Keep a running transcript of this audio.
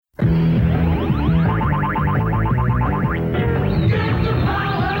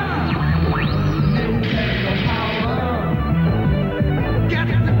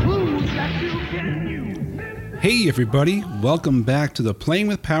everybody. Welcome back to the Playing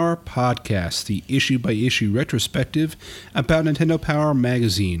with Power podcast, the issue-by-issue retrospective about Nintendo Power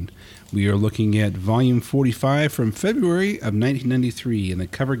magazine. We are looking at volume 45 from February of 1993, and the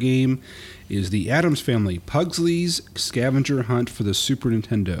cover game is the Addams Family, Pugsley's Scavenger Hunt for the Super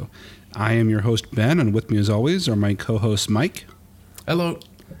Nintendo. I am your host, Ben, and with me as always are my co-hosts, Mike. Hello.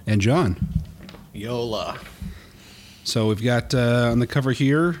 And John. Yola. So we've got on the cover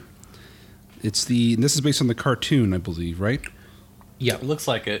here, this is based on the cartoon, I believe, right? Yeah. It looks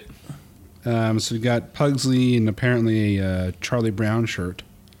like it. So we've got Pugsley and apparently a Charlie Brown shirt.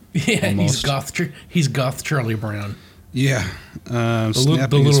 Yeah, Almost. he's goth Charlie Brown. Yeah. The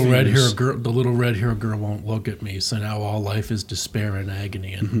little red haired girl won't look at me, so now all life is despair and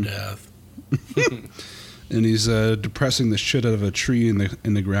agony and death. And he's depressing the shit out of a tree in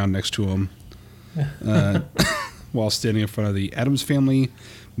the ground next to him while standing in front of the Addams Family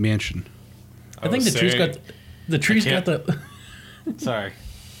mansion. I think the tree's got the Sorry.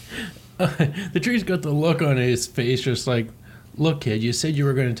 the tree's got the look on his face, just like, look, kid, you said you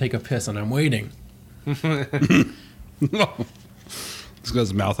were going to take a piss, and I'm waiting. He's got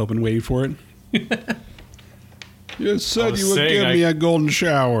his mouth open, waiting for it. You said you would give me a golden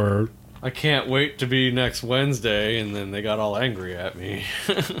shower. I can't wait to be next Wednesday, and then they got all angry at me.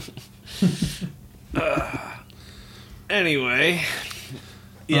 Anyway.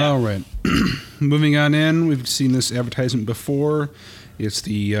 Yeah. All right. Moving on in, we've seen this advertisement before. It's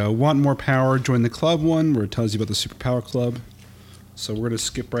the Want More Power, Join the Club one, where it tells you about the Super Power Club. So we're going to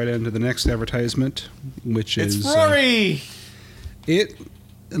skip right into the next advertisement, which is... It's Rory!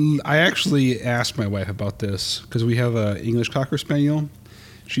 I actually asked my wife about this, because we have an English Cocker Spaniel.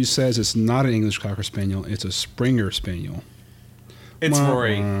 She says it's not an English Cocker Spaniel, it's a Springer Spaniel. It's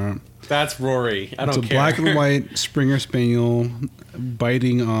Rory. That's Rory. I don't care. It's a black and white Springer Spaniel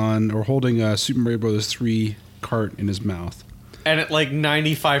biting on or holding a Super Mario Bros. 3 cart in his mouth. And it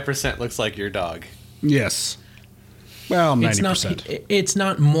 95% looks like your dog. Yes. Well, 90%. It's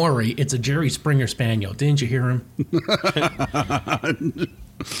not Maury, it's a Jerry Springer Spaniel. Didn't you hear him?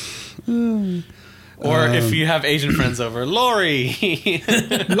 Or if you have Asian friends over, Lori!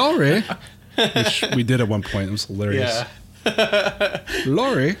 Lori? Which we did at one point. It was hilarious. Yeah.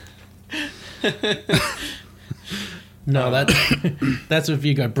 Lori? No, that's if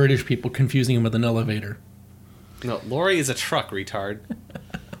you got British people confusing him with an elevator. No, Lori is a truck, retard.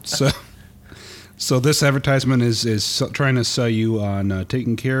 So this advertisement is trying to sell you on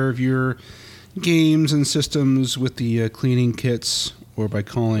taking care of your games and systems with the cleaning kits, or by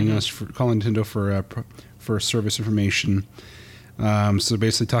calling calling Nintendo for service information. So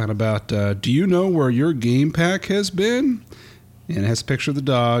basically talking about, do you know where your game pack has been? And it has a picture of the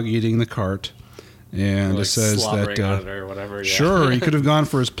dog eating the cart. And it says that, on it or whatever, yeah. Sure, he could have gone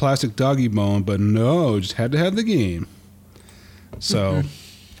for his plastic doggy bone, but no, just had to have the game. So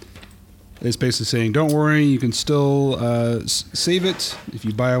it's basically saying, don't worry, you can still save it if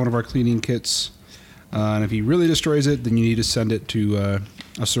you buy one of our cleaning kits. And if he really destroys it, then you need to send it to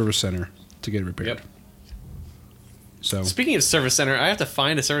a service center to get it repaired. Yep. So speaking of service center, I have to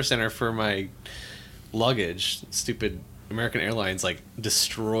find a service center for my luggage. Stupid American Airlines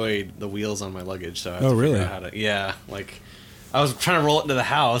destroyed the wheels on my luggage, so I have to really? figure out how to. Yeah, I was trying to roll it into the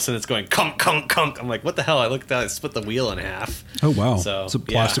house, and it's going conk conk conk. I'm like, what the hell? I looked at it, split the wheel in half. Oh wow! So it's a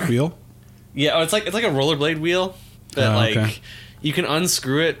plastic wheel. Yeah, it's like a rollerblade wheel, but okay. You can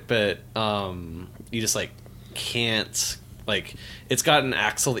unscrew it, but you just can't it's got an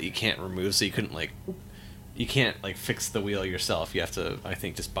axle that you can't remove, so you couldn't you can't fix the wheel yourself. You have to, I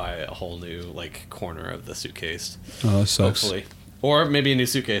think, just buy a whole new corner of the suitcase. Oh, that sucks. Hopefully, or maybe a new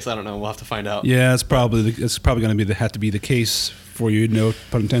suitcase. I don't know. We'll have to find out. Yeah, it's probably going to have to be the case for you. No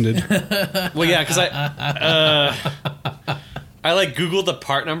pun intended. Well, yeah, because I Googled the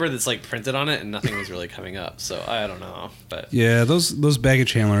part number that's printed on it, and nothing was really coming up. So I don't know, but yeah, those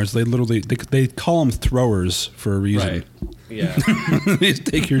baggage handlers, they call them throwers for a reason. Right. Yeah. They just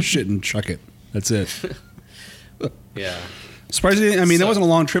take your shit and chuck it. That's it. Yeah. Surprised that wasn't a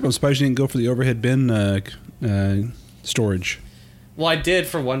long trip. I'm surprised you didn't go for the overhead bin storage. Well, I did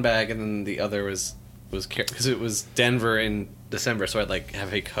for one bag, and then the other was because it was Denver in December, so I'd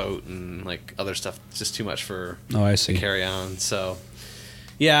have a coat and other stuff. It's just too much for I see. to carry on. So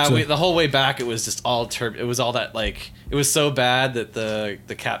yeah, the whole way back it was just all it was all that it was so bad that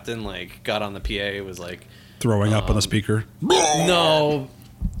the captain got on the PA. It was throwing up on the speaker. No.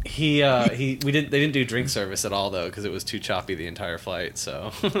 They didn't do drink service at all though, because it was too choppy the entire flight.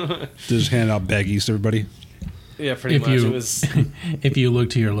 So just hand out baggies to everybody. Yeah, pretty much. It was. If you look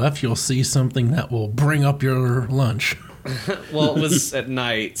to your left, you'll see something that will bring up your lunch. Well, it was at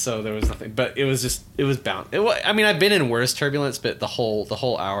night, so there was nothing. But it was bound. I mean, I've been in worse turbulence, but the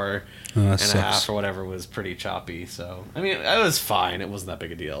whole hour and a half or whatever was pretty choppy. So I mean, it was fine. It wasn't that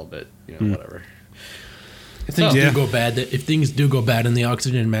big a deal, but whatever. If things do go bad, and the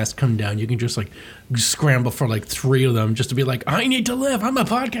oxygen masks come down, you can just like scramble for like 3 of them just to be like, I need to live. I'm a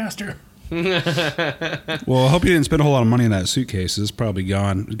podcaster. Well, I hope you didn't spend a whole lot of money in that suitcase. It's probably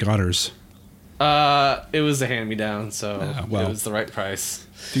goners. It was a hand-me-down, so it was the right price.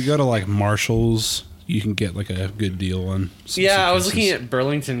 If you go to like Marshall's, you can get like a good deal on suitcases. I was looking at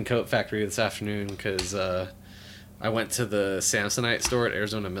Burlington Coat Factory this afternoon because I went to the Samsonite store at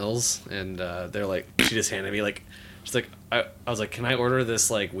Arizona Mills, and they're like, she just handed me like, she's like, I was like, can I order this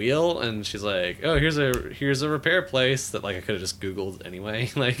like wheel? And she's like, oh, here's a repair place that like I could have just Googled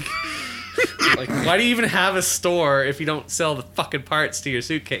anyway. Like, like why do you even have a store if you don't sell the fucking parts to your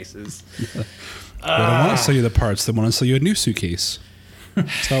suitcases? They don't want to sell you the parts. They want to sell you a new suitcase.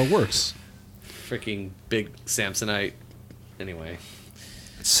 That's how it works. Freaking big Samsonite. Anyway.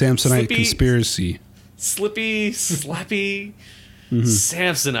 Samsonite conspiracy. Slippy, slappy,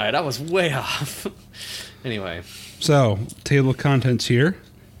 Samsonite. I was way off. Anyway. So, table of contents here.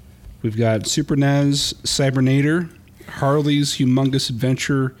 We've got Super NES, Cybernator, Harley's Humongous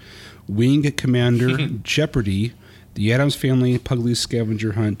Adventure, Wing Commander, Jeopardy, The Addams Family, Pugly's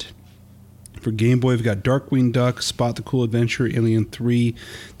Scavenger Hunt. For Game Boy, we've got Darkwing Duck, Spot the Cool Adventure, Alien 3,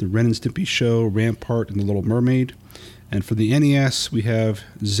 The Ren and Stimpy Show, Rampart, and The Little Mermaid. And for the NES, we have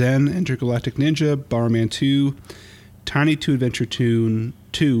Zen, Intergalactic Ninja, Bomberman 2, Tiny Toon Adventure 2,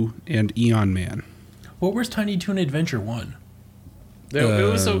 and Eon Man. Well, where's Tiny Toon Adventure 1? It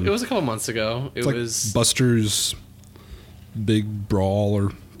was a couple months ago. It was Buster's Big Brawl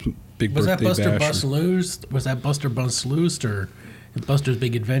or Big was Birthday that Buster Bash. Bust Loose? Was that Buster Bust Loose or Buster's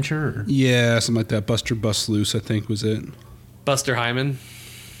Big Adventure? Or? Yeah, something like that. Buster Bust Loose, I think, was it. Buster Hyman.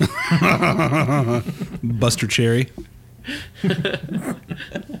 Buster Cherry. It's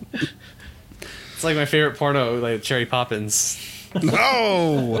like my favorite porno, like Cherry Poppins.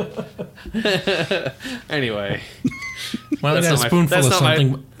 No. Anyway. Well, I got a spoonful of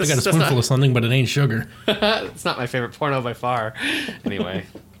something. I got a spoonful of something, but it ain't sugar. It's not my favorite porno by far. Anyway,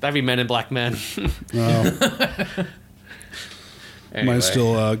 that'd be Men in Black Men. Oh. Anyway. Might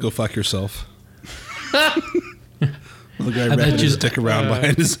still go fuck yourself. The guy wrapping his dick around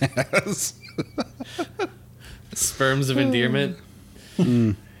behind his ass. Sperms of endearment.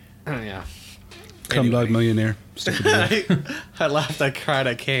 Oh, yeah. Cum dog millionaire. I laughed, I cried,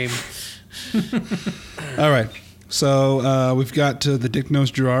 I came. All right. So we've got the Dick Nose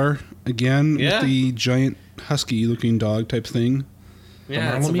Drawer again with the giant husky-looking dog type thing.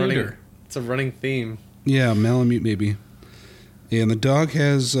 Yeah, it's a running theme. Yeah, Malamute maybe. And the dog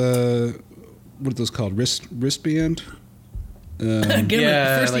has what are those called? Wristband.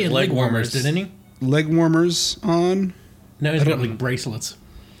 First he had leg warmers, didn't he? Leg warmers on. Now he's got like bracelets.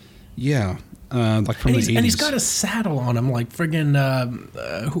 Yeah, like from the 80s. And he's got a saddle on him, like friggin'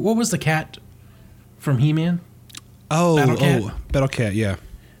 what was the cat from He-Man? Battle Cat, yeah.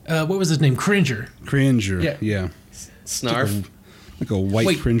 What was his name? Cringer. Yeah. Snarf. Like a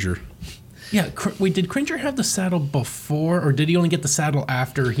white Cringer. Yeah, did Cringer have the saddle before, or did he only get the saddle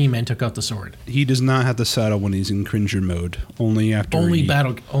after He-Man took out the sword? He does not have the saddle when he's in Cringer mode. Only after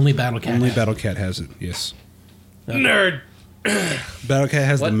Battle Cat. Only Battle Cat has it. Yes. Nerd. Battle Cat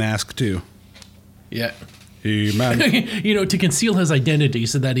has the mask too. Yeah. He-Man. To conceal his identity,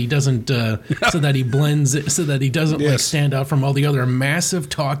 so that he doesn't, so that he blends, so that he doesn't like stand out from all the other massive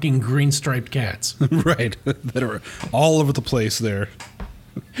talking green striped cats. Right, that are all over the place there.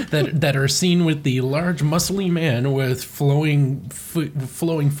 that are seen with the large muscly man with flowing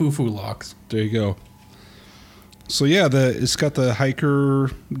foo-foo locks. There you go. So yeah, it's got the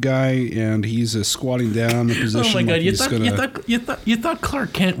hiker guy, and he's squatting down in the position. Oh my god! Like you thought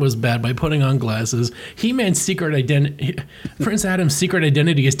Clark Kent was bad by putting on glasses. He-Man's secret identity, Prince Adam's secret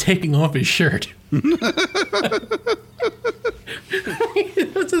identity, is taking off his shirt. That's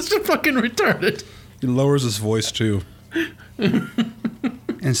just fucking retarded. He lowers his voice too.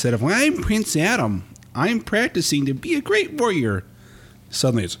 Instead of "I'm Prince Adam, I'm practicing to be a great warrior,"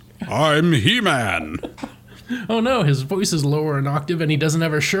 suddenly it's "I'm He-Man." Oh no, his voice is lower an octave and he doesn't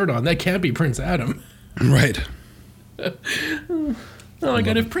have a shirt on. That can't be Prince Adam. Right. Oh my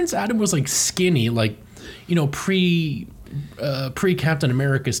god, if Prince Adam was like skinny, like, pre Captain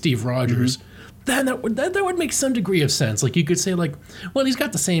America Steve Rogers, then that would make some degree of sense. Like you could say like, well, he's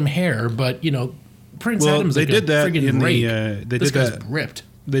got the same hair, but Prince Adam's like a friggin' rake. This guy's ripped.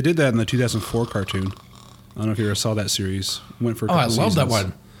 They did that in the 2004 cartoon. I don't know if you ever saw that series. Went for a couple I love that seasons.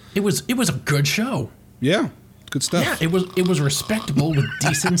 one. It was a good show. Yeah, Good stuff. Yeah, it was respectable with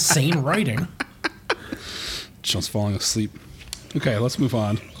decent, sane writing. John's falling asleep. Okay, let's move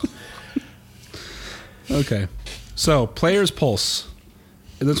on. Okay, so Player's Pulse.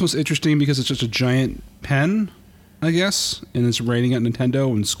 And this one's interesting because it's just a giant pen, I guess, and it's raining at Nintendo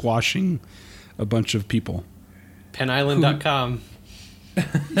and squashing a bunch of people. Penisland.com.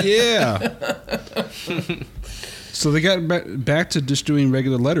 Yeah. So they got back to just doing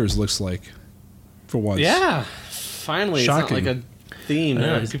regular letters, looks like, for once. Yeah, finally. Shocking. It's not like a theme.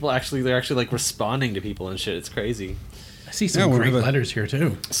 Yeah. They're actually like responding to people and shit. It's crazy. I see some great have a- letters here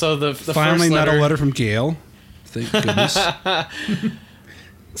too. So the Finally, first not a letter from Gail. Thank goodness.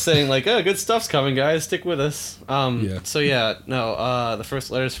 saying like, "Oh, good stuff's coming, guys. Stick with us." Yeah. So yeah, no. The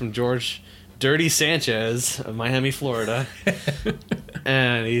first letter is from George Dirty Sanchez of Miami, Florida,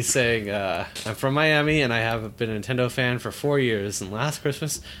 and he's saying, "I'm from Miami, and I have been a Nintendo fan for 4 years. And last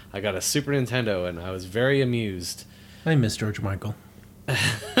Christmas, I got a Super Nintendo, and I was very amused. I miss George Michael.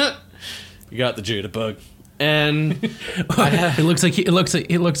 You got the Jitterbug." And It looks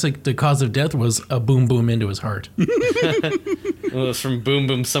like the cause of death was a boom boom into his heart. it was from Boom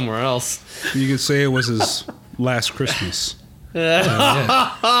Boom somewhere else. You could say it was his last Christmas.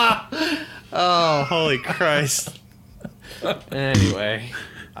 Oh, holy Christ. Anyway,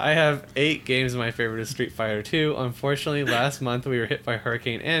 I have 8 games. My favorite is Street Fighter 2. Unfortunately, last month we were hit by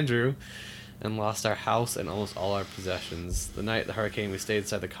Hurricane Andrew and lost our house and almost all our possessions. The night of the hurricane, we stayed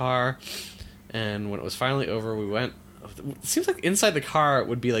inside the car, and when it was finally over, we went... It seems like inside the car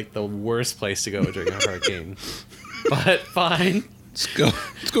would be like the worst place to go during a hurricane. But fine.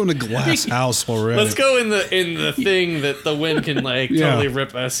 Let's go in a glass house while we're at Let's it. go in the thing that the wind can like Yeah. totally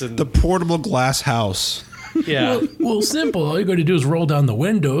rip us and The portable glass house. yeah. Well, simple. All you got to do is roll down the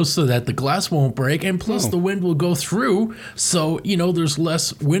windows so that the glass won't break, and plus Oh. the wind will go through, so there's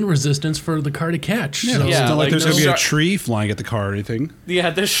less wind resistance for the car to catch. Yeah, So, it's not like like there's no going to be a shot- tree flying at the car or anything.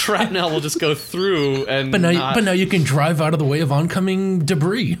 Yeah, the shrapnel will just go through and but now you can drive out of the way of oncoming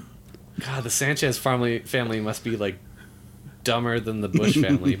debris. God, the Sanchez family must be like dumber than the Bush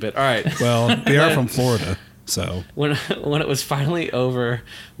family. But all right, Well, they are from Florida, so... when it was finally over,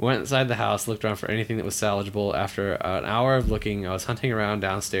 went inside the house, looked around for anything that was salvageable. After an hour of looking, I was hunting around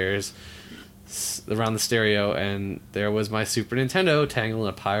downstairs around the stereo, and there was my Super Nintendo tangled in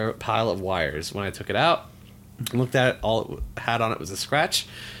a pile of wires. When I took it out and looked at it, all it had on it was a scratch.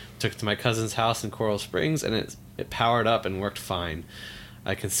 Took it to my cousin's house in Coral Springs, and it powered up and worked fine.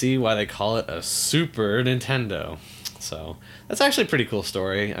 I can see why they call it a Super Nintendo. So that's actually a pretty cool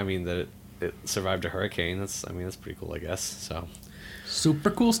story. I mean, that it survived a hurricane. That's pretty cool, I guess. So Super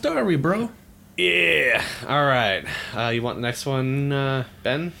cool story, bro. yeah. All right. You want the next one,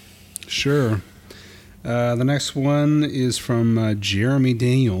 Ben? Sure. The next one is from Jeremy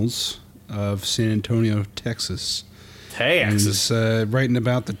Daniels of San Antonio, Texas. Hey, And Axis. he's writing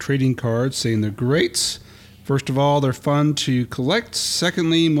about the trading cards, saying they're great. First of all, they're fun to collect.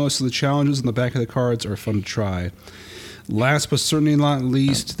 Secondly, most of the challenges on the back of the cards are fun to try. Last but certainly not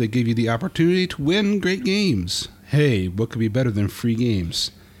least, they give you the opportunity to win great games. Hey, what could be better than free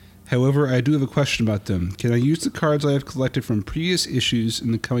games? However, I do have a question about them. Can I use the cards I have collected from previous issues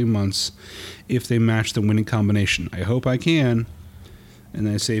in the coming months if they match the winning combination? I hope I can. And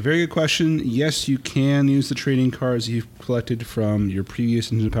I say, very good question. Yes, you can use the trading cards you've collected from your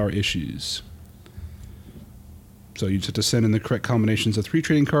previous Nintendo Power issues. So you just have to send in the correct combinations of 3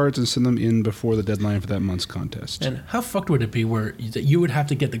 trading cards and send them in before the deadline for that month's contest. And how fucked would it be where you would have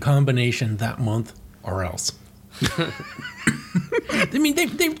to get the combination that month or else? I mean, they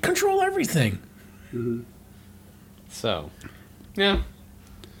control everything. So, yeah.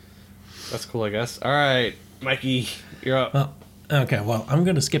 That's cool, I guess. All right, Mikey, you're up. Well, okay, well, I'm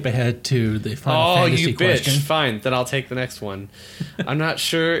going to skip ahead to the Final Fantasy you bitch. question. Fine, then I'll take the next one. I'm not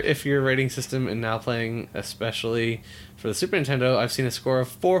sure if your rating system and now playing, especially for the Super Nintendo, I've seen a score of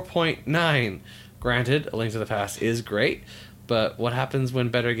 4.9. Granted, A Link to the Past is great, but what happens when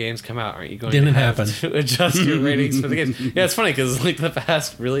better games come out? Aren't you going Didn't to have happen. to adjust your ratings for the games? Yeah, it's funny because Link to the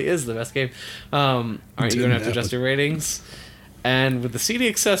Past really is the best game. Aren't you going to have to adjust your ratings? And with the CD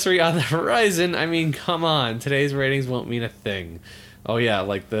accessory on the horizon, I mean, come on. Today's ratings won't mean a thing. Oh, yeah,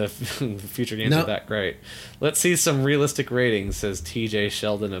 like the future games No. are that great. Let's see some realistic ratings, says TJ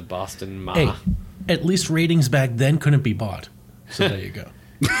Sheldon of Boston Ma. Hey, at least ratings back then couldn't be bought. So there you go.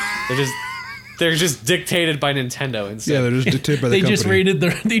 They're just dictated by Nintendo instead. Yeah, they're just dictated by the they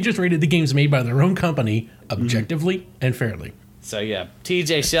company. just rated the games made by their own company objectively and fairly. So, yeah,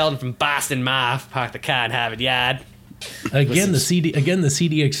 TJ Sheldon from Boston Ma, park the car in Harvard Yard. Again, the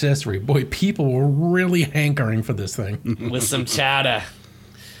CD accessory. Boy, people were really hankering for this thing. With some chowder.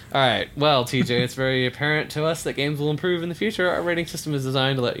 All right. Well, TJ, it's very apparent to us that games will improve in the future. Our rating system is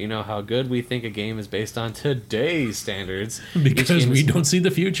designed to let you know how good we think a game is based on today's standards. Because we don't see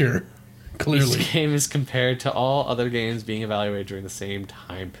the future. Clearly. Each game is compared to all other games being evaluated during the same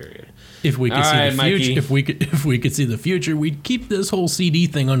time period. If we could All see right, the Mikey. future, if we could see the future, we'd keep this whole CD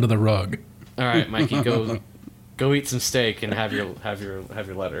thing under the rug. All right, Mikey, go eat some steak and have your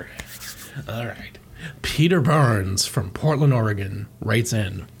letter. All right. Peter Barnes from Portland, Oregon writes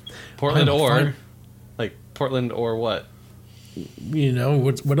in. Portland I'm or fine. like Portland or what? You know,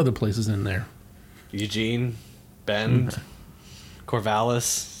 what other places in there? Eugene, Bend,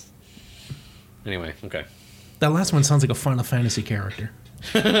 Corvallis. Anyway, okay. That last one sounds like a Final Fantasy character.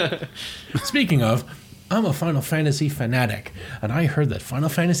 Speaking of, I'm a Final Fantasy fanatic, and I heard that Final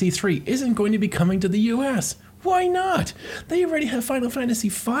Fantasy III isn't going to be coming to the US. Why not? They already have Final Fantasy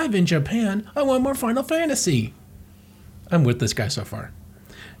V in Japan. I want more Final Fantasy. I'm with this guy so far.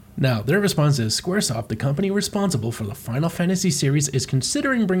 Now, their response is Squaresoft, the company responsible for the Final Fantasy series, is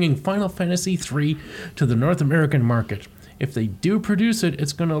considering bringing Final Fantasy III to the North American market. If they do produce it,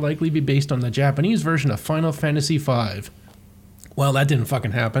 it's going to likely be based on the Japanese version of Final Fantasy V. Well, that didn't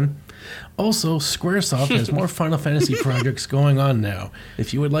fucking happen. Also, Squaresoft has more Final Fantasy projects going on now.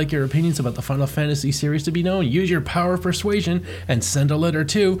 If you would like your opinions about the Final Fantasy series to be known, use your power of persuasion and send a letter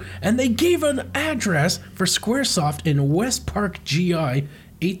to, and they gave an address for Squaresoft in West Park, GI,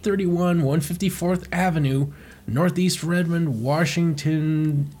 831 154th Avenue, Northeast Redmond,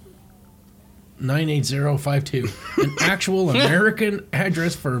 Washington 98052. An actual American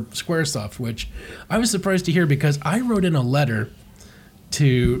address for Squaresoft, which I was surprised to hear because I wrote in a letter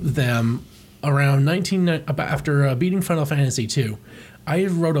to them around after beating Final Fantasy II. I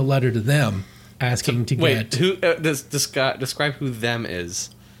wrote a letter to them asking to Wait, get who describe who them is?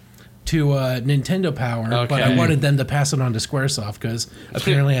 to Nintendo Power, but I Okay. wanted them to pass it on to Squaresoft because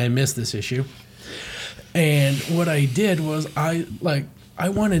apparently I missed this issue. And what I did was I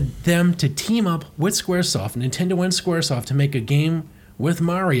wanted them to team up with Squaresoft, Nintendo and Squaresoft, to make a game with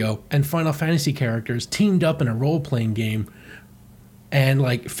Mario and Final Fantasy characters teamed up in a role-playing game, and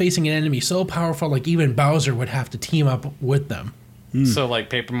like facing an enemy so powerful, like even Bowser would have to team up with them. So like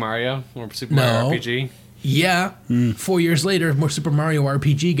Paper Mario or Super Mario RPG? Yeah. 4 years later, more Super Mario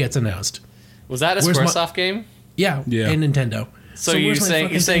RPG gets announced. Was that a Where's my- Squaresoft game? Yeah, Yeah. and Nintendo. So where's you're my saying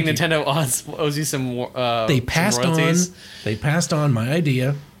fucking thank you? Nintendo owes you some They some passed royalties? on. They passed on my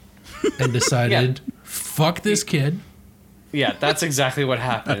idea, and decided, fuck this kid. Yeah, that's exactly what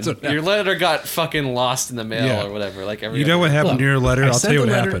happened. That's what Your letter got fucking lost in the mail Yeah. or whatever. Like every You know other- what happened Look, to your letter? I I'll sent tell you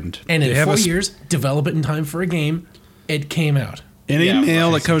the what letter, happened. And They in have 4 a s- years, develop it in time for a game. It came out. Any Yeah,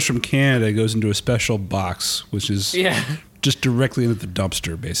 mail right. that comes from Canada goes into a special box, which is Yeah, just directly into the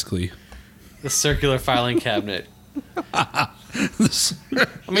dumpster, basically. the circular filing cabinet. I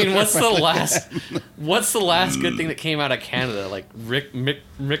mean, what's the last good thing that came out of Canada? Like Rick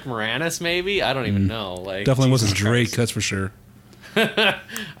Moranis, maybe? I don't even know. Like Definitely wasn't Jesus Drake, Christ. that's for sure.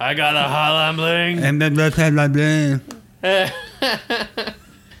 I got a Highline bling. And then blah, blah, blah, blah. I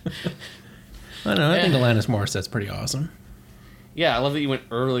don't know. I think Alanis Morissette's pretty awesome. Yeah, I love that you went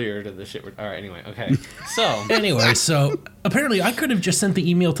earlier to the shit. All right, anyway, okay. So Anyway, so apparently I could have just sent the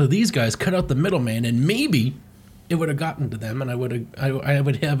email to these guys, cut out the middleman, and maybe it would have gotten to them, and I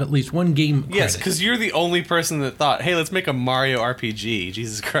would have at least one game credit. yes, because you're the only person that thought, "Hey, let's make a Mario RPG."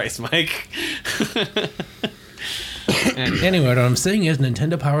 Jesus Christ, Mike. Anyway, what I'm saying is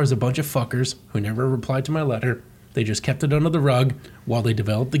Nintendo Power is a bunch of fuckers who never replied to my letter. They just kept it under the rug while they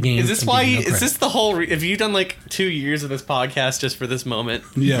developed the game. Is this and why? gave me no Is credit. this the whole? Have you done like 2 years of this podcast just for this moment?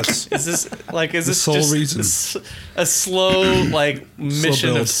 Yes. Is this like? Is The this sole just reason. a slow like mission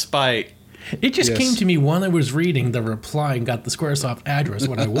build. of spite? It just Yes. came to me while I was reading the reply and got the Squaresoft address.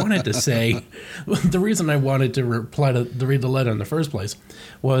 What I wanted to say, the reason I wanted to reply to read the letter in the first place,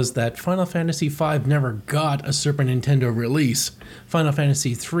 was that Final Fantasy V never got a Super Nintendo release. Final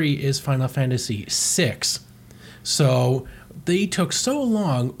Fantasy III is Final Fantasy VI. So they took so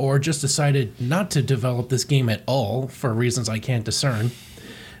long, or just decided not to develop this game at all for reasons I can't discern.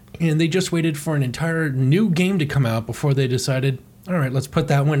 And they just waited for an entire new game to come out before they decided, all right, let's put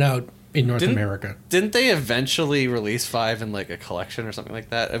that one out in North America. Didn't they eventually release 5 in like a collection or something like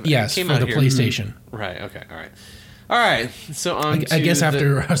that? It Yes, came for out the here. PlayStation. Right. Okay. All right. So on. I to guess the-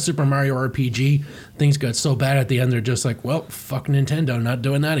 after Super Mario RPG, things got so bad at the end, they're just like, well, fuck Nintendo, not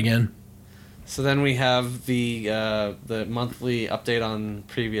doing that again. So then we have the monthly update on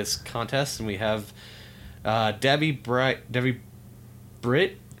previous contests, and we have Debbie Bright.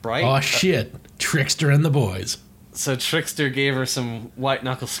 Oh, shit. Trickster and the boys. So Trickster gave her some white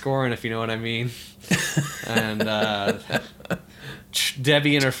knuckle scoring, if you know what I mean. And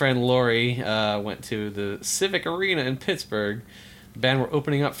Debbie and her friend Lori went to the Civic Arena in Pittsburgh. The band were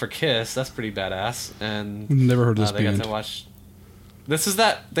opening up for Kiss. That's pretty badass. And Never heard of this they band. got to watch. This is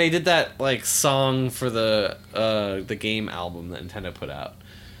that they did that like song for the game album that Nintendo put out.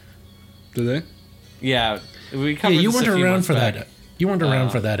 Did they? Yeah, we covered. Yeah, you this weren't a few around months for back. that. You weren't around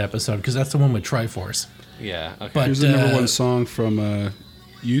for that episode because that's the one with Triforce. Yeah, okay. But Here's the number uh, one song from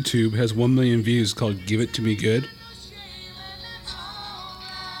YouTube. Has 1 million views called "Give It to Me Good."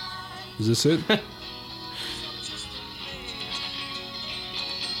 Is this it?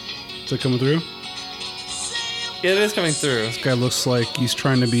 Is that coming through? Yeah, it is coming through. This guy looks like he's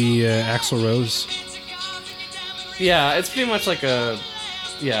trying to be Axl Rose. Yeah, it's pretty much like a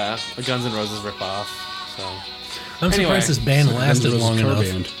Guns N' Roses ripoff. So I'm Anyway, surprised this band lasted Guns N' long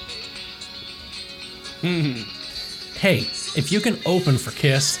Roses enough. cover band. Hey, if you can open for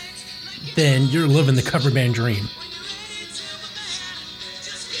Kiss, then you're living the cover band dream.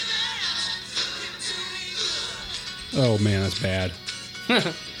 Oh man, that's bad.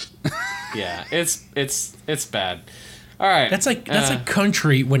 yeah, it's bad. All right, That's like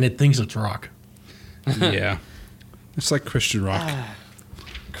country when it thinks it's rock, Yeah, it's like Christian rock.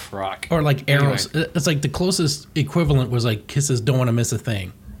 Croc. or like Anyway. Arrows. It's like the closest equivalent was like Kiss's "Don't Want to Miss a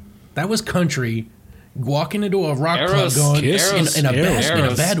Thing." That was country. Walking into a rock club, going Kiss? in a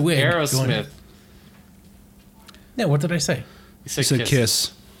bad wig. Aerosmith. Going, yeah, what did I say? You He said said Kiss.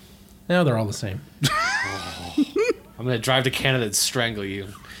 Kiss. No, they're all the same. I'm gonna drive to Canada and strangle you.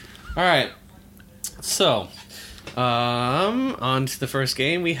 All right. So, on to the first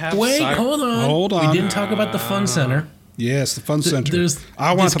game. We have. Wait, hold on. Hold on. We didn't talk about the Fun Center. Yes, the Fun Center. there's-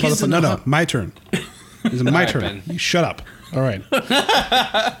 I want to there's talk about kids the in No, the no, my turn. It's my right, turn. Ben. You shut up. All right.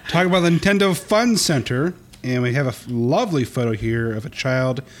 Talk about the Nintendo Fun Center, and we have a lovely photo here of a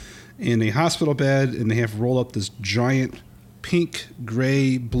child in a hospital bed, and they have rolled up this giant pink,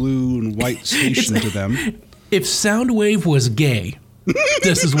 gray, blue, and white station to them. If Soundwave was gay,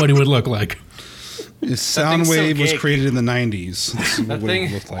 this is what it would look like. Soundwave was gay. created in the 90s. This is what thing-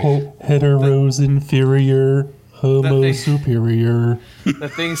 it looked like. Heteros inferior, homo thing- superior.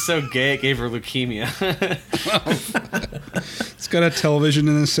 That thing's so gay it gave her leukemia. It's got a television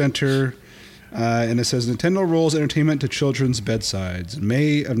in the center, and it says Nintendo rolls entertainment to children's bedsides. In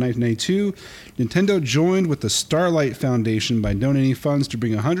May of 1992, Nintendo joined with the Starlight Foundation by donating funds to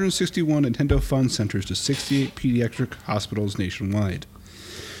bring 161 Nintendo Fun Centers to 68 pediatric hospitals nationwide.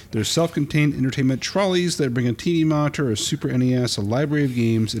 There's self-contained entertainment trolleys that bring a TV monitor, a Super NES, a library of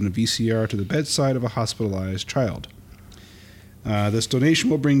games, and a VCR to the bedside of a hospitalized child. This donation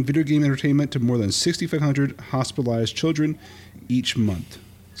will bring video game entertainment to more than 6,500 hospitalized children each month.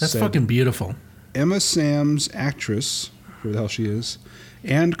 That's said fucking beautiful. Emma Samms, actress, who the hell she is,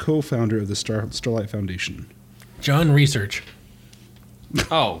 and co-founder of the Starlight Foundation. John Research.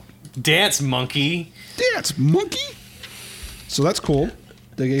 Oh, Dance Monkey. Dance monkey. So that's cool.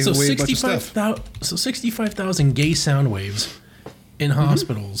 They gave So away a bunch of stuff. 65,000 gay sound waves in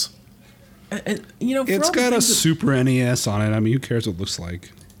hospitals. And, you know, for It's all the got a things that- Super NES on it. I mean, who cares what it looks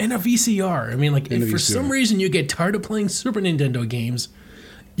like? and a VCR. I mean, like, And if a for VCR. some reason you get tired of playing Super Nintendo games,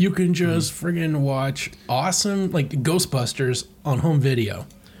 you can just friggin' watch awesome, like, Ghostbusters on home video.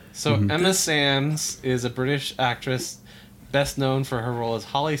 So Emma Samms is a British actress, best known for her role as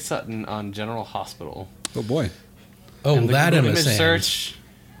Holly Sutton on General Hospital. Oh boy. Oh, And the that Google Emma image Samms. search.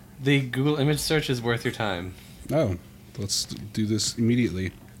 The Google image search is worth your time. Oh, let's do this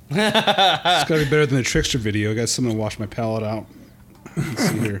immediately. It's got to be better than the Trickster video. I got something to wash my palate out. Let's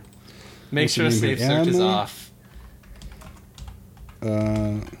see here. Make What's sure her name safe here? search is Emma? off.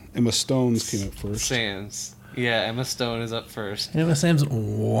 Emma Stone's came up first. Samms. Yeah, Emma Stone is up first. Emma Samms,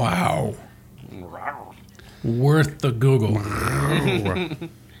 wow. Worth the Google.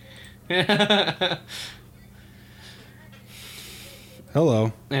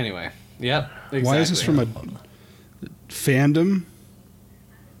 Hello. Anyway, yep. Exactly. Why is this from a fandom?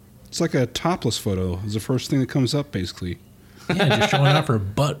 It's like a topless photo. It's the first thing that comes up, basically. Yeah, just showing off her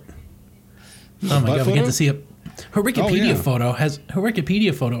butt. Oh my butt god, we get photo? to see her Wikipedia yeah.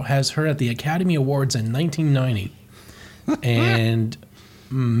 photo has her at the Academy Awards in 1990. And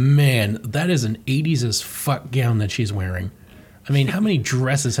man, that is an 80s as fuck gown that she's wearing. I mean, how many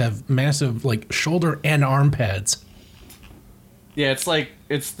dresses have massive like shoulder and arm pads? Yeah, it's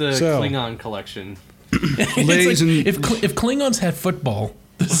the So- Klingon collection. Ladies and if Klingons had football,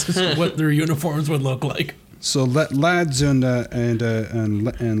 this is what their uniforms would look like. so lads and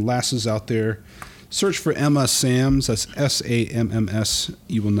lasses out there, search for Emma Samms. That's SAMMS.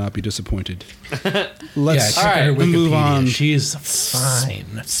 You will not be disappointed. Let's Yeah, check out her Alright, Wikipedia. move on. She's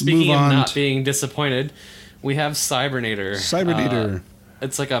fine. Speaking Move of on not to- being disappointed, we have Cybernator. Cybernator.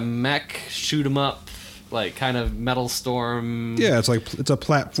 It's like a mech shoot 'em up, like kind of Metal Storm. Yeah, it's a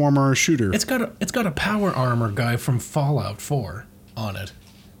platformer shooter. It's got a power armor guy from Fallout 4 on it.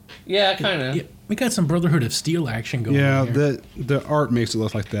 Yeah, kind of. Yeah, we got some Brotherhood of Steel action going Yeah, on here. the art makes it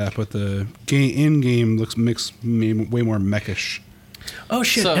look like that, but the in-game looks way more mechish. Oh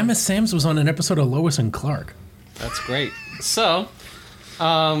shit, So- Emma Samms was on an episode of Lois and Clark. That's great. So,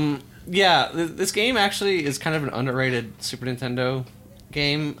 this game actually is kind of an underrated Super Nintendo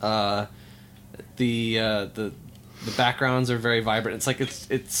game. The backgrounds are very vibrant. It's like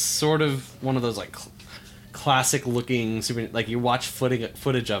it's sort of one of those like classic looking Super. Like you watch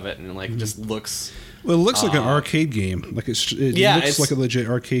footage of it and like just looks. Well, it looks like an arcade game. Like it looks like a legit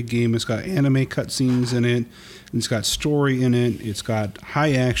arcade game. It's got anime cutscenes in it. It's got story in it. It's got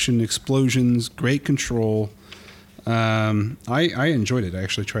high action, explosions, great control. I enjoyed it. I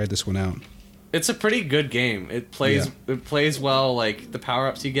actually tried this one out. It's a pretty good game. It plays well. Like the power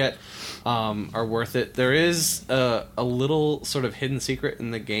ups you get are worth it. There is a little sort of hidden secret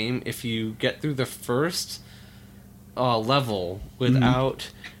in the game. If you get through the first level without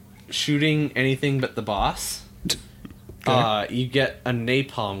shooting anything but the boss, you get a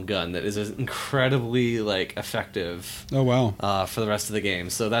napalm gun that is incredibly like effective. Oh wow! For the rest of the game,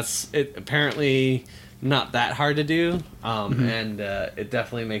 so that's it. Apparently, not that hard to do, and it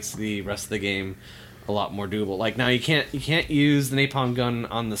definitely makes the rest of the game a lot more doable. Like now, you can't use the napalm gun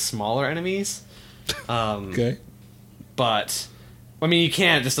on the smaller enemies. Okay. But I mean, you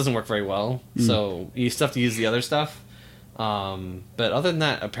can. It just doesn't work very well. So you still have to use the other stuff. But other than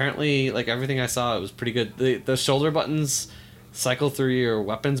that, apparently, like everything I saw, it was pretty good. The shoulder buttons cycle through your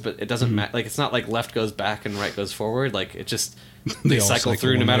weapons, but it doesn't matter. Like it's not like left goes back and right goes forward. Like it just they all cycle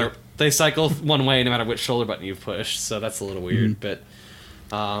through no one matter. way. They cycle one way no matter which shoulder button you push. So that's a little weird. But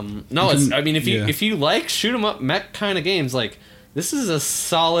no, it's. I mean, if you like shoot 'em up mech kind of games, like this is a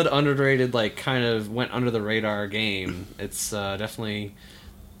solid underrated, like kind of went under the radar game. It's definitely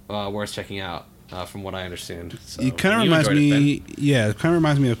worth checking out. From what I understand, so, It kind of reminds me. Yeah, it kind of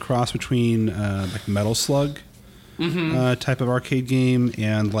reminds me of a cross between like Metal Slug type of arcade game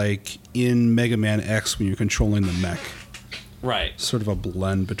and like in Mega Man X when you're controlling the mech. Right. Sort of a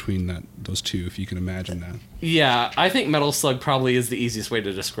blend between those two, if you can imagine that. Yeah, I think Metal Slug probably is the easiest way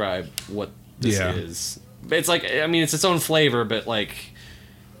to describe what this Yeah. is. It's like, I mean, it's its own flavor, but like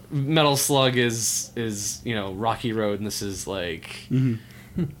Metal Slug is Rocky Road, and this is like.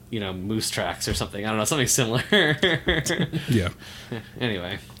 Moose Tracks or something. I don't know, something similar. Yeah.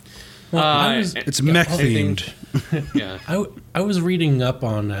 Anyway. Well, It's mech themed. Yeah. I was reading up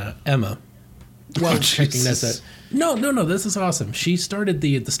on Emma while checking this out. No, this is awesome. She started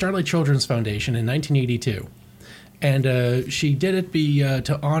the Starlight Children's Foundation in 1982. And she did it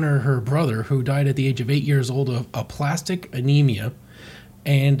to honor her brother, who died at the age of 8 years old of aplastic anemia.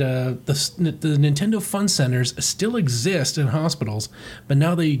 And the Nintendo Fun Centers still exist in hospitals, but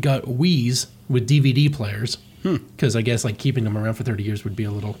now they got Wii's with DVD players. Because I guess like keeping them around for 30 years would be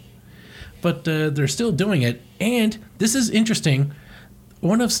a little... But they're still doing it. And this is interesting.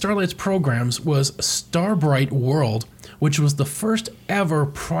 One of Starlight's programs was Starbright World, which was the first ever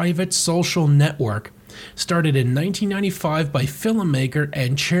private social network. Started in 1995 by filmmaker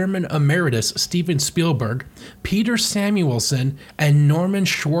and chairman emeritus Steven Spielberg, Peter Samuelson, and Norman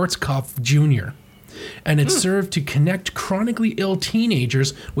Schwarzkopf Jr. And it served to connect chronically ill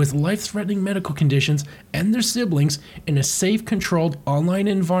teenagers with life-threatening medical conditions and their siblings in a safe, controlled online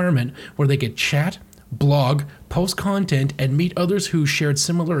environment where they could chat, blog, post content, and meet others who shared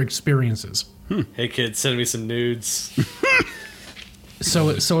similar experiences. Hey kids, send me some nudes. So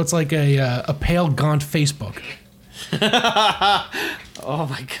it's like a pale, gaunt Facebook. Oh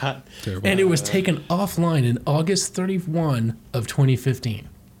my god. Terrible. And it was taken offline in August 31 of 2015.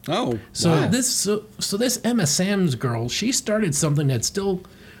 Oh, So wow. this Emma Samms girl, she started something that's still,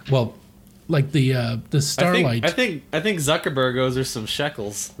 well, like the Starlight. I think Zuckerberg owes her some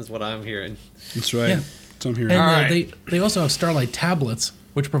shekels, is what I'm hearing. That's right. Yeah. That's what I'm hearing. And All right. they also have Starlight tablets,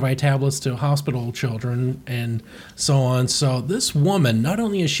 which provide tablets to hospital children and so on. So this woman, not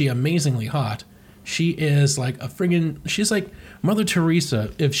only is she amazingly hot, she is like she's like Mother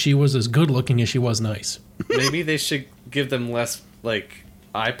Teresa if she was as good looking as she was nice. Maybe they should give them less like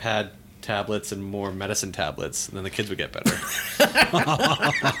iPad tablets and more medicine tablets, and then the kids would get better.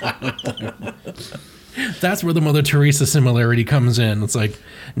 That's where the Mother Teresa similarity comes in. It's like,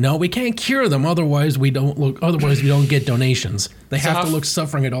 no, we can't cure them, otherwise we don't get donations. They have to look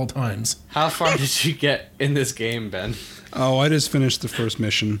suffering at all times. How far did you get in this game, Ben? Oh, I just finished the first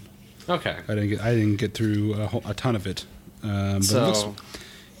mission. Okay. I didn't get through a ton of it. But So- it looks,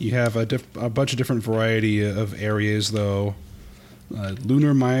 You have a bunch of different variety of areas, though.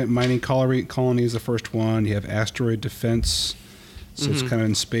 Lunar mining colony is the first one. You have asteroid defense, so it's kind of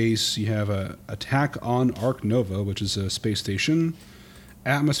in space. You have a attack on Ark Nova, which is a space station.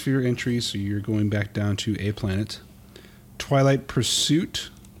 Atmosphere entry, so you're going back down to a planet. Twilight Pursuit,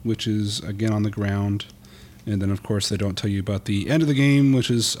 which is again on the ground. And then, of course, they don't tell you about the end of the game, which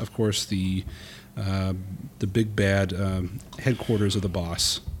is, of course, the big bad headquarters of the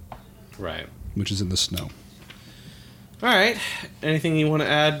boss. Right. Which is in the snow. All right. Anything you want to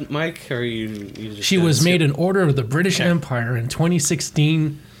add, Mike? Or you just She was made an order of the British Empire in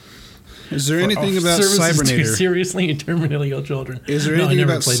 2016. Is there anything about services to Cybernator? seriously and terminally ill children. Is there No, I anything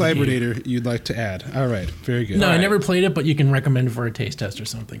never about played the game. Cybernator you'd like to add? All right. Very good. No, All I right. never played it, but you can recommend for a taste test or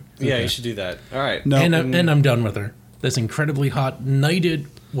something. Yeah, Okay. you should do that. All right. No, And I'm done with her. This incredibly hot, knighted,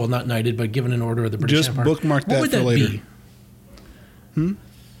 well, not knighted, but given an order of the British Just Empire. bookmark that What would for that later. be?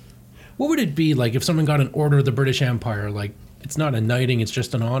 What would it be like if someone got an order of the British Empire? Like, it's not a knighting, it's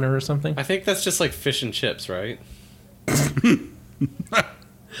just an honor or something? I think that's just like fish and chips, right?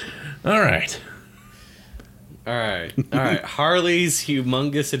 All right. All right. Harley's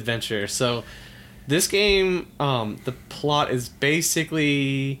Humongous Adventure. So, this game, the plot is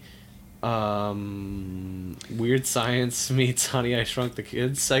basically Weird Science meets Honey, I Shrunk the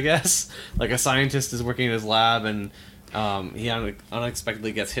Kids, I guess. Like, a scientist is working in his lab, and he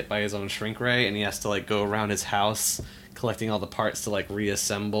unexpectedly gets hit by his own shrink ray, and he has to, like, go around his house collecting all the parts to, like,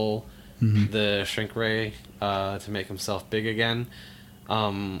 reassemble the shrink ray to make himself big again.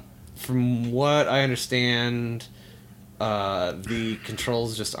 From what I understand, the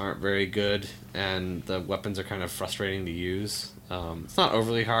controls just aren't very good, and the weapons are kind of frustrating to use. It's not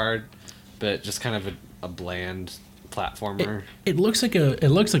overly hard, but just kind of a bland platformer. It looks like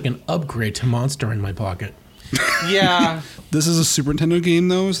an upgrade to Monster in my pocket. Yeah, This is a Super Nintendo game,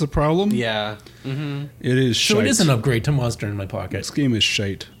 though, is the problem? yeah, mm-hmm. It is shite. So it is an upgrade to Monster in my pocket. This game is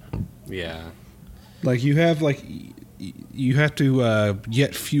shite. Yeah. Like, you have to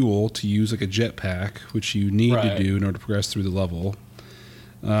get fuel to use, like, a jetpack, which you need Right. to do in order to progress through the level.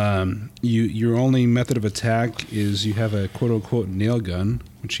 Your only method of attack is you have a quote-unquote nail gun,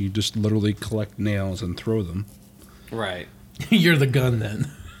 which you just literally collect nails and throw them. Right. You're the gun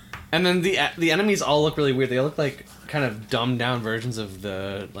then. And then the enemies all look really weird. They look like kind of dumbed down versions of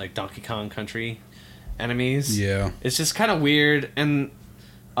the like Donkey Kong Country enemies. Yeah. It's just kind of weird. And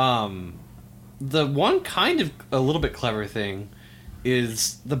the one kind of a little bit clever thing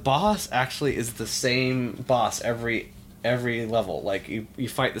is the boss actually is the same boss every level. Like you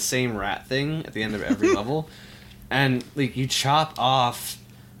fight the same rat thing at the end of every level, and like you chop off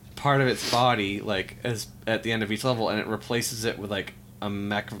part of its body like as at the end of each level, and it replaces it with like a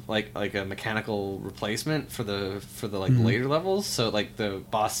like a mechanical replacement for the like later levels. So like the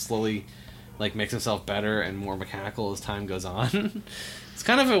boss slowly like makes himself better and more mechanical as time goes on. It's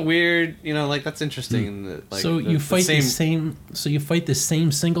kind of a weird, like that's interesting. In the, like, So you fight the same. So you fight the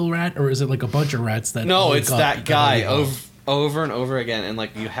same single rat, or is it like a bunch of rats that? No, all it's got- that got guy all got- over and over again, and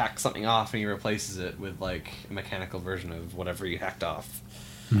like you hack something off and he replaces it with like a mechanical version of whatever you hacked off.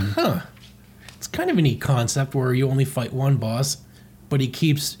 Huh. It's kind of a neat concept where you only fight one boss, but he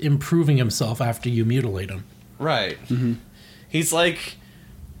keeps improving himself after you mutilate him. Right. He's like,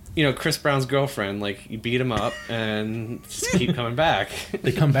 Chris Brown's girlfriend. Like you beat him up and just keep coming back.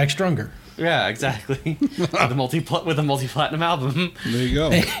 They come back stronger. Yeah, exactly. with a multi-platinum album. There you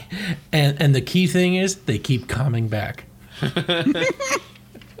go. And the key thing is they keep coming back.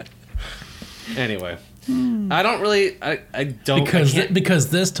 Anyway, I don't really. I don't Because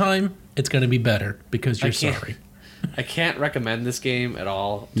this time it's going to be better because you're can't- sorry. I can't recommend this game at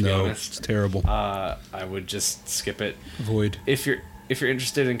all. To be No, honest. it's terrible. I would just skip it. Avoid. If you're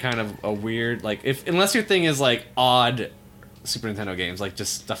interested in kind of a weird unless your thing is like odd Super Nintendo games, like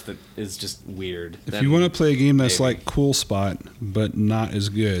just stuff that is just weird. If you want to play a game that's maybe. like Cool Spot, but not as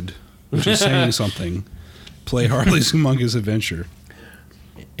good, which is saying something, play Harley's Humongous Adventure.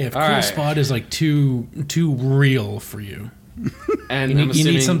 If All Cool right. Spot is like too real for you, and you I'm need, you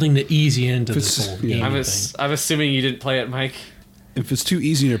assuming, need something to ease you into It's- this whole yeah. game I'm, thing. I'm assuming you didn't play it, Mike. If it's too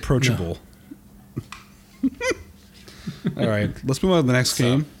easy and approachable. All right, let's move on to the next So,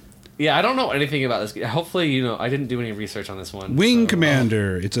 game. Yeah, I don't know anything about this game. Hopefully, I didn't do any research on this one. Wing so-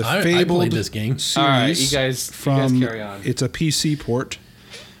 Commander. It's a I fabled played this game. series. All right, you guys from carry on. It's a PC port.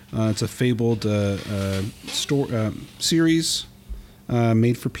 It's a fabled series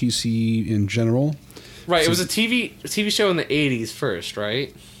made for PC in general. Right, it was a TV show in the 80s first,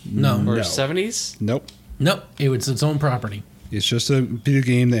 right? No, Or No. 70s? Nope. nope. It was its own property. It's just a video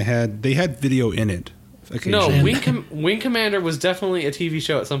game that had video in it. No, occasionally. Wing Commander was definitely a TV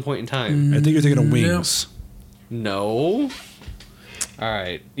show at some point in time. I think you're thinking of Wings. No. All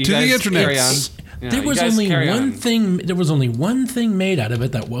right. You To the guys internet. carry on. Yeah, There you was guys only carry one on. thing. There was only one thing made out of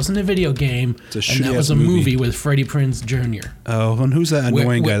it that wasn't a video game, It's a and that shitty-ass was a movie. movie with Freddie Prinze Jr. Oh, and who's that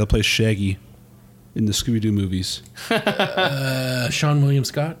annoying Where- guy that plays Shaggy in the Scooby-Doo movies? Sean William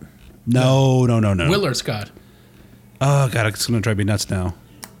Scott, No. Willard Scott, Oh, God, it's going to drive me nuts now.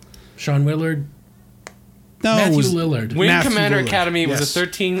 Sean Willard, No, Matthew it was Lillard. Wing Matthew Commander Lillard. Academy was Yes. a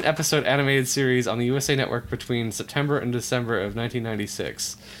 13-episode animated series on the USA Network between September and December of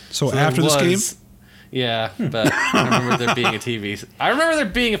 1996. So there after this game? was- Yeah, but I remember there being a TV. I remember there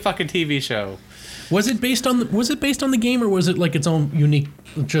being a fucking TV show. Was it based on the game, or was it like its own unique,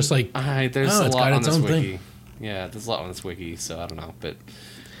 just like There's Oh, a it's lot got on its this own wiki. thing. Yeah, there's a lot on this wiki, so I don't know, but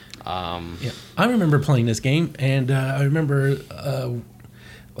Yeah, I remember playing this game, and I remember,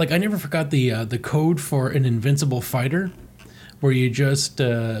 I never forgot the code for an invincible fighter, where you just,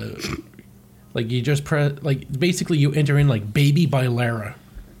 press, basically you enter in like "Baby" by Lara,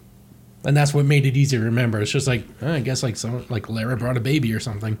 and that's what made it easy to remember. It's just like I guess like Lara brought a baby or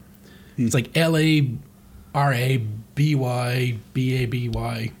something. It's like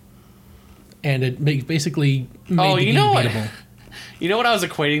LARABYBABY, and it basically made the you game know what? beatable. you know what I was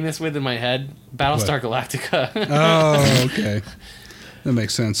equating this with in my head? Battlestar Galactica. Oh, okay. That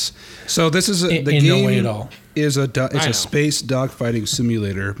makes sense. So this is the In game no way at all. is I it's know. a space dogfighting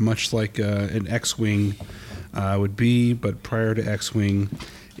simulator, much like an X-wing would be, but prior to X-wing.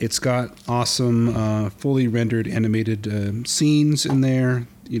 It's got awesome, fully rendered animated scenes in there.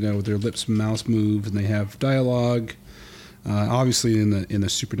 You know, their lips and mouths move, and they have dialogue. Obviously, in the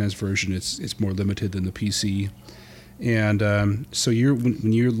Super NES version, it's more limited than the PC. And so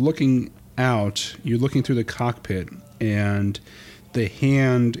when you're looking out, you're looking through the cockpit, and the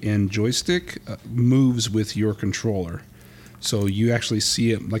hand and joystick moves with your controller. So you actually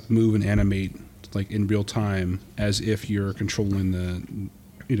see it like move and animate like in real time, as if you're controlling the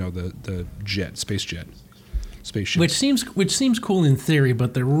spaceship. Which seems cool in theory,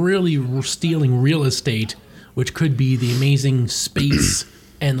 but they're really stealing real estate, which could be the amazing space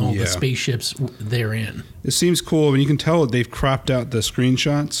and all Yeah. the spaceships therein. It seems cool, and you can tell they've cropped out the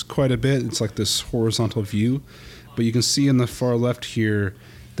screenshots quite a bit. It's like this horizontal view, but you can see in the far left here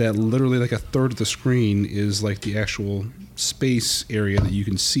that literally like a third of the screen is like the actual space area that you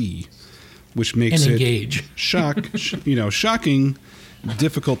can see, which makes And it engage. shocking,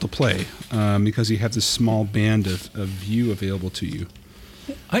 difficult to play because you have this small band of view available to you.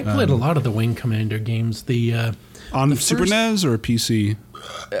 I played a lot of the Wing Commander games. On The Super first- NES or PC?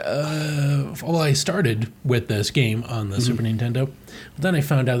 Well, I started with this game on the Super Nintendo, but then I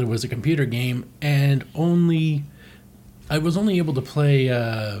found out there was a computer game, and I was only able to play.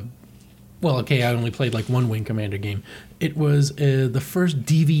 I only played like one Wing Commander game. It was the first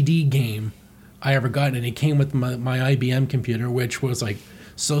DVD game I ever got, and it came with my IBM computer, which was like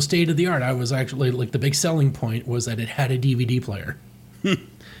so state of the art. I was actually like the big selling point was that it had a DVD player.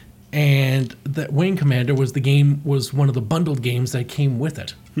 And that Wing Commander was one of the bundled games that came with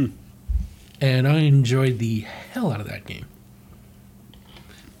it. And I enjoyed the hell out of that game.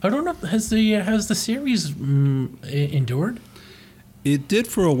 I don't know, has the series endured? It did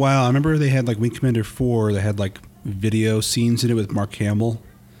for a while. I remember they had like Wing Commander 4. They had like video scenes in it with Mark Hamill.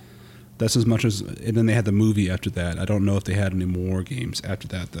 That's as much as, and then they had the movie after that. I don't know if they had any more games after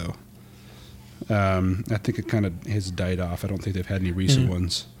that though. I think it kind of has died off. I don't think they've had any recent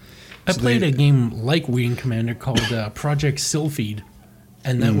ones. I So played they- a game like Wing Commander called Project Sylphid,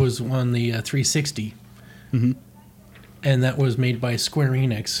 and that was on the 360. Mm-hmm. And that was made by Square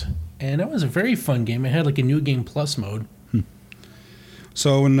Enix. And that was a very fun game. It had like a New Game Plus mode.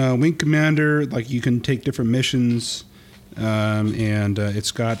 So in Wing Commander, like you can take different missions, and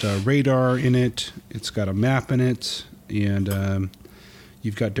it's got radar in it. It's got a map in it, and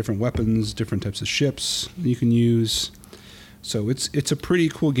you've got different weapons, different types of ships you can use. So it's a pretty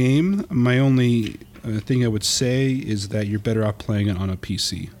cool game. My only thing I would say is that you're better off playing it on a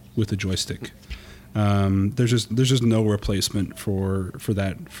PC with a joystick. There's just no replacement for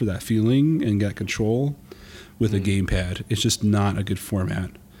that feeling and that control with a gamepad. It's just not a good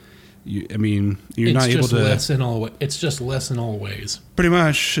format. You're It's not able just to. It's just less in all ways. Pretty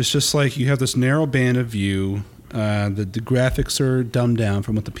much, it's just like you have this narrow band of view. The graphics are dumbed down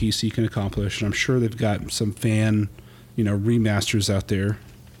from what the PC can accomplish, and I'm sure they've got some fan, remasters out there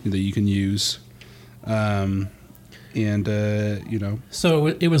that you can use. So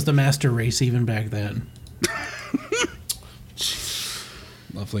it was the master race even back then.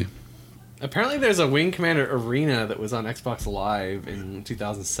 Lovely. Apparently, there's a Wing Commander Arena that was on Xbox Live in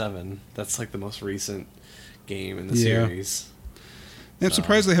 2007. That's like the most recent game in the Yeah. series. And I'm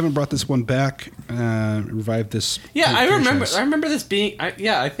surprised they haven't brought this one back, revived this. Yeah, I remember. franchise. I remember this being.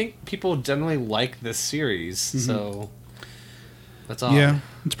 I think people generally like this series, so that's all. Yeah,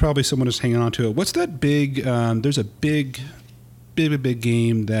 it's probably someone just hanging on to it. What's that big? There's a big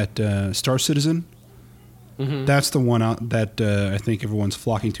game that Star Citizen. Mhm. That's the one out that I think everyone's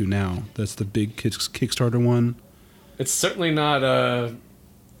flocking to now. That's the big Kickstarter one. It's certainly not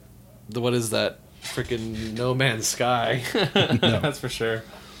what is that? Freaking No Man's Sky. That's for sure.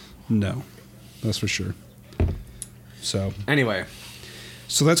 No, that's for sure. So Anyway,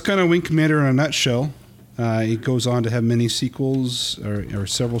 that's kind of Wing Commander in a nutshell. It goes on to have many sequels or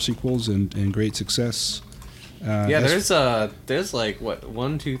several sequels and great success. yeah, as- there's like what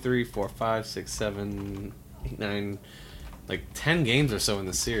 1, 2, 3, 4, 5, 6, 7, 8, 9, like 10 games or so in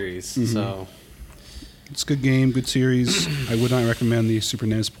the series. So It's a good game, good series. I would not recommend the Super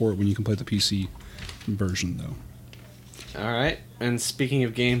NES port when you can play the PC version, though. all right. And speaking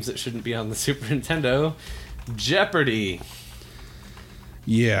of games that shouldn't be on the Super Nintendo, Jeopardy.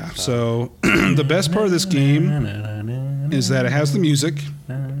 Yeah, so the best part of this game is that it has the music,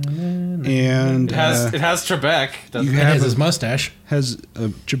 and It has Trebek. Doesn't you it? It have has his mustache. has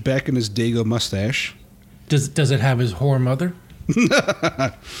Trebek and his Dago mustache. Does it have his whore mother?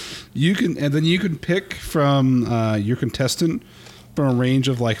 You can pick from your contestant from a range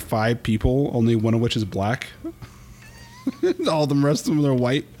of like 5 people, only one of which is black. All the rest of them are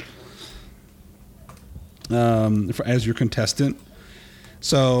white. As your contestant.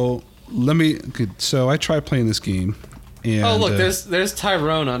 So So I tried playing this game. And, Oh look, there's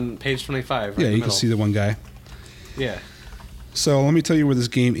Tyrone on page 25. Right yeah, in the you can middle. see the one guy. Yeah. So let me tell you where this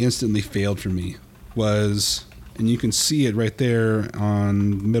game instantly failed for me was, and you can see it right there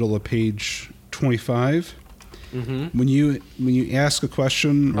on middle of page 25. Mm-hmm. When you ask a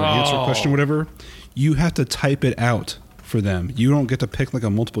question or answer a question or whatever, you have to type it out for them. You don't get to pick like a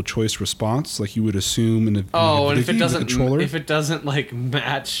multiple choice response like you would assume in a Oh, and video game with a controller. if it doesn't like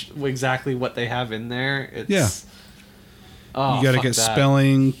match exactly what they have in there, it's Yeah. Oh, you got to fuck get that.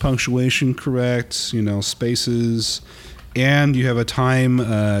 spelling, punctuation correct, spaces, and you have a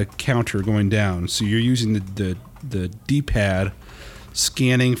time counter going down. So you're using the D-pad,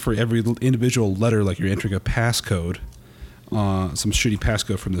 scanning for every individual letter like you're entering a passcode, some shitty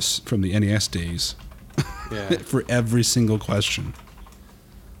passcode from the NES days, Yeah. for every single question.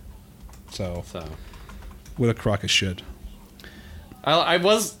 So So what a crock of shit.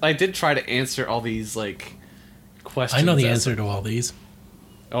 I did try to answer all these like questions. I know the as- answer to all these.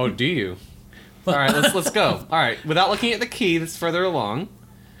 Oh, do you? All right, let's go. All right, without looking at the key that's further along,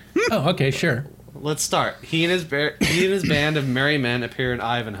 Oh, okay, sure. let's start. He and his band of merry men appear in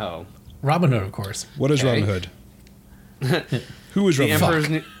Ivanhoe. Robin Hood, of course. What is Okay. Robin Hood? Who is Robin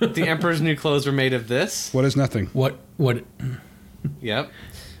Hood? The emperor's new clothes were made of this. What is nothing? What? Yep.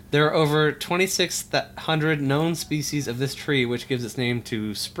 There are over 2,600 known species of this tree, which gives its name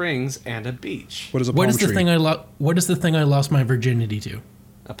to springs and a beach. What is a What palm is the tree? thing What is the thing I lost my virginity to?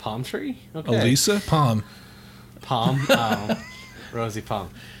 A palm tree? Okay. Elisa? Palm. Palm? Oh. Rosie Palm.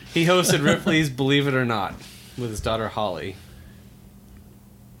 He hosted Ripley's Believe It or Not with his daughter Holly.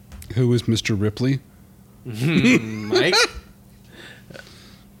 Who is Mr. Ripley? Mike?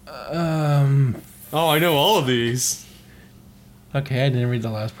 Oh, I know all of these. Okay, I didn't read the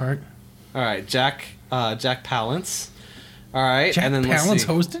last part. All right, Jack Palance. All right, Jack and then let's Palance see.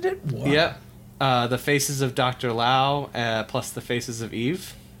 hosted it? Wow. Yep. The faces of Dr. Lau, plus the faces of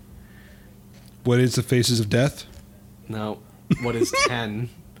Eve. What is the Faces of Death? No. What is 10?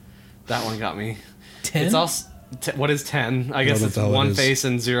 That one got me. 10? It's also what is 10? I guess know it's what the hell it one is. face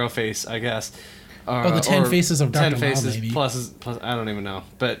and 0 face. I guess. Oh, the 10 faces of 10 Dr. Lau, faces maybe. plus. I don't even know,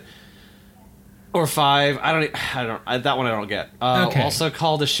 but or 5. That one I don't get. Okay. Also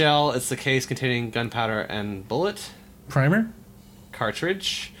called a shell. It's the case containing gunpowder and bullet Primer?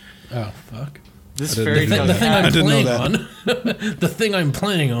 cartridge. Oh, fuck. This I didn't fairy know tale The thing I I'm didn't know playing on. The thing I'm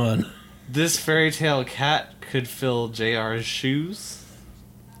playing on. This fairy tale cat could fill JR's shoes.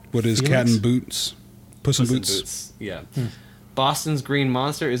 What is Felix? Cat in Boots? Puss in Puss in Boots? Boots. Yeah. Boston's Green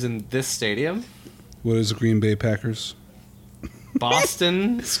Monster is in this stadium. What is the Green Bay Packers?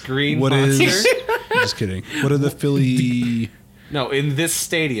 Boston's Green What Monster. is... Just kidding. What are the Philly... No, in this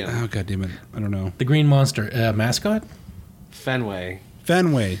stadium. Oh, God damn it. I don't know. The Green Monster. Mascot? Fenway.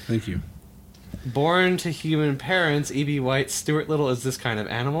 Fenway. Thank you. Born to human parents, E.B. White, Stuart Little is this kind of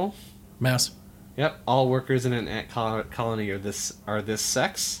animal. Mouse. Yep. All workers in an ant colony are this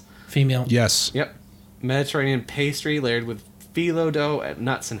sex. Female. Yes. Yep. Mediterranean pastry layered with phyllo dough,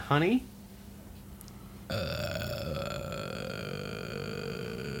 nuts, and honey.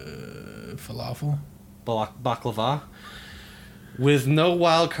 Falafel? baklava. With no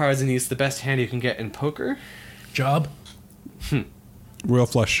wild cards, and he's the best hand you can get in poker. Job. Royal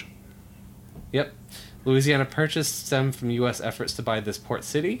flush. Yep. Louisiana Purchase stemmed from U.S. efforts to buy this port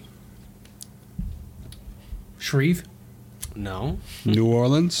city. Shreve. No. New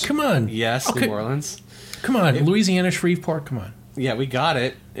Orleans. Come on. Yes, Okay. New Orleans. Come on. Louisiana Shreveport. Come on. Yeah, we got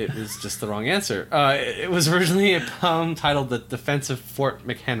it. It was just the wrong answer. It was originally a poem titled "The Defense of Fort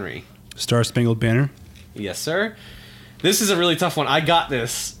McHenry." Star Spangled Banner. Yes, sir. This is a really tough one. I got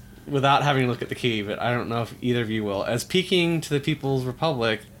this without having to look at the key, but I don't know if either of you will. As Peking to the People's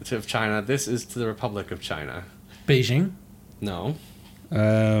Republic of China, this is to the Republic of China. Beijing. No.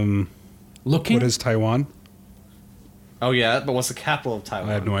 Looking. What is Taiwan? Oh, yeah, but what's the capital of Taiwan?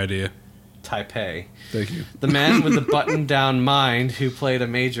 I have no idea. Taipei. Thank you. The man with the button-down mind who played a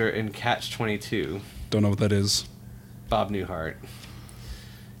major in Catch-22. Don't know what that is. Bob Newhart.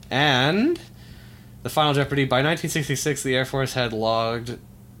 And the Final Jeopardy. By 1966, the Air Force had logged...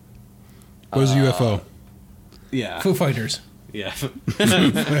 What is a UFO? Yeah. Foo Fighters. Yeah.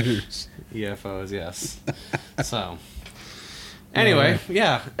 Fighters. UFOs, yes. So, anyway,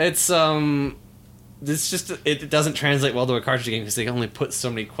 yeah, it's this just it doesn't translate well to a cartridge game because they only put so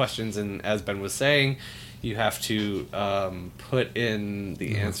many questions, and as Ben was saying, you have to put in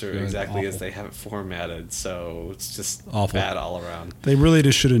the answer God, exactly as awful. they have it formatted. So it's just Awful. bad all around. They really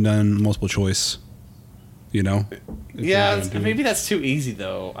just should have done multiple choice. You know? Yeah, If they're gonna do- maybe that's too easy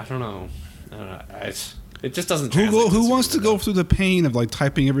though. I don't know. It just doesn't. Who translate who to wants to Super go Nintendo. through the pain of like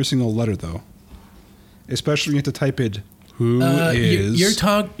typing every single letter though? Especially when you have to type it. Who is? You're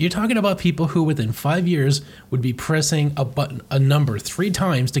talking about people who within 5 years would be pressing a number 3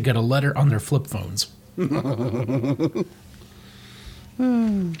 times to get a letter on their flip phones.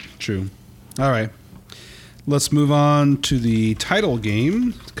 True. All right. Let's move on to the title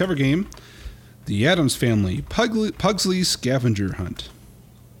game, cover game, The Addams Family, Pugsley's Scavenger Hunt.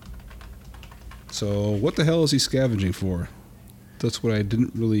 So, what the hell is he scavenging for? That's what I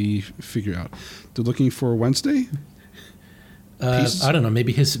didn't really figure out. They're looking for Wednesday? Pieces? I don't know.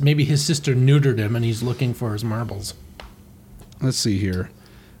 Maybe his sister neutered him and he's looking for his marbles. Let's see here.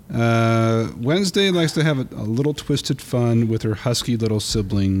 Wednesday likes to have a little twisted fun with her husky little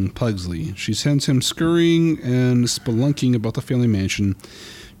sibling, Pugsley. She sends him scurrying and spelunking about the family mansion,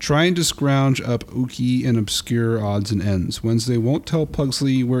 trying to scrounge up ooky and obscure odds and ends. Wednesday won't tell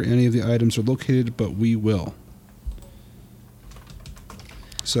Pugsley where any of the items are located, but we will.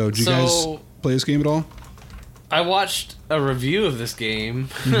 So, did you guys play this game at all? I watched a review of this game,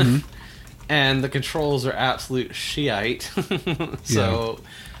 and the controls are absolute shite. So,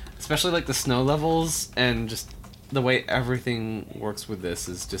 especially like the snow levels and just the way everything works with this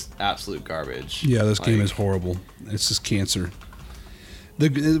is just absolute garbage. Yeah, this game Like, is horrible. It's just cancer.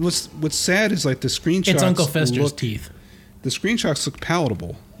 What's sad is like the screenshots. It's Uncle Fester's look, teeth. The screenshots look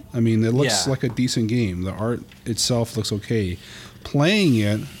palatable. I mean, it looks Yeah. like a decent game. The art itself looks okay. Playing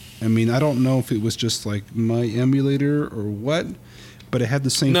it, I mean, I don't know if it was just like my emulator or what, but it had the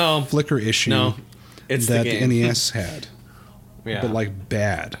same No. flicker issue No, it's that the the, game. NES had, Yeah. but like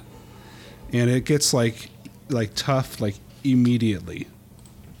bad. And it gets like tough like immediately.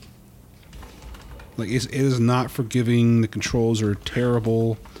 Like it is not forgiving. The controls are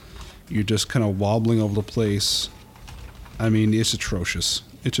terrible. You're just kind of wobbling over the place. I mean, it's atrocious.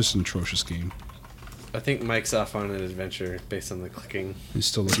 It's just an atrocious game. I think Mike's off on an adventure based on the clicking. He's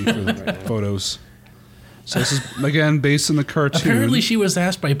still looking for the Right now. photos. So this is again based on the cartoon. Apparently, she was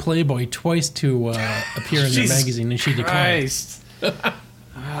asked by Playboy twice to appear in their Jesus magazine, and she declined. Christ.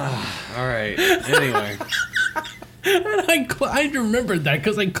 All right. Anyway, I remembered that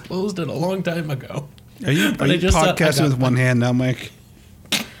because I closed it a long time ago. Are you But I just thought I podcasting got with one hand now, Mike?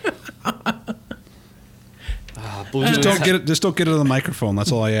 Blue Just Moon don't get it. Just don't get it on the microphone.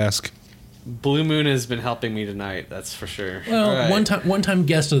 That's all I ask. Blue Moon has been helping me tonight. That's for sure. Well, All right. one time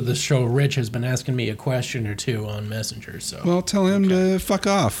guest of the show, Rich, has been asking me a question or two on Messenger. So Well, tell him to fuck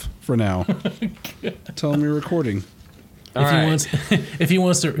off for now. Tell him you're recording. All if right. he wants,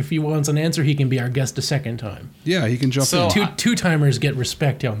 if he wants an answer, he can be our guest a second time. Yeah, he can jump So- in. Two timers get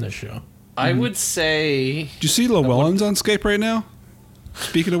respect on this show. I would say Do you see Llewellyn's on Skype right now?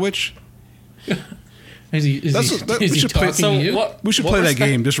 Speaking of which, Is he we is he should play- talking so. to you? we should what play that respect-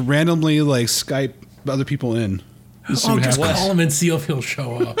 game. Just randomly like Skype other people in. And see Oh, what just happens. call him and see if he'll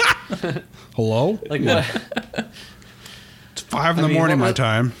show up. Hello? Like It's 5 in the mean, morning what my re-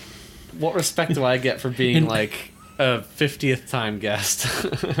 time. what respect do I get for being And- like a 50th time guest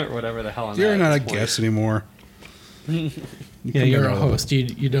or whatever the hell I'm You're at not a this point. guest anymore. Yeah, come you're in a all host.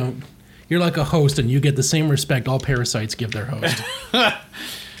 You don't. You're like a host, and you get the same respect all parasites give their host.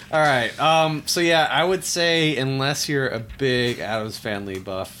 All right. So yeah, I would say unless you're a big Addams Family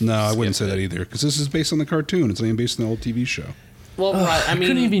buff. No, I wouldn't say skip that it. either because this is based on the cartoon. It's not even based on the old TV show. Well, I It couldn't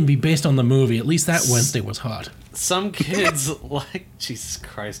mean, even be based on the movie. At least that Wednesday was hot. some kids like Jesus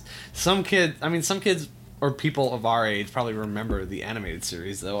Christ. Some kids or people of our age probably remember the animated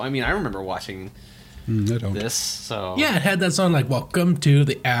series, though. I mean, I remember watching I don't. this. So Yeah, it had that song like "Welcome to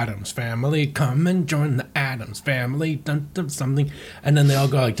the Addams Family, come and join the Addams Family," dun, dun, something, and then they all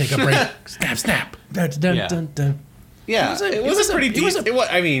go like take a break, snap, snap, dun, dun, Yeah. dun, dun. yeah, it was a pretty decent. It was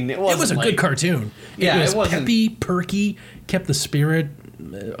It was a good cartoon. Yeah, it was it wasn't- peppy, perky, kept the spirit.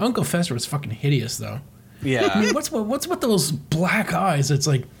 Uncle Fester was fucking hideous though. I Yeah. mean, what's with those black eyes? It's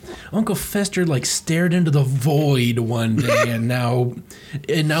like Uncle Fester like stared into the void one day, and now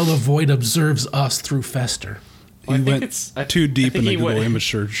the void observes us through Fester. Well, I He think went it's- I- too I deep think in the he Google went- image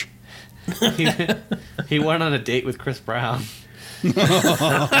search. he went on a date with Chris Brown.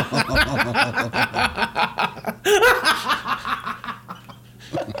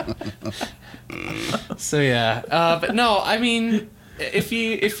 So yeah, but no, I mean, if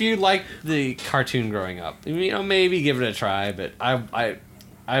you like the cartoon growing up, maybe give it a try. But I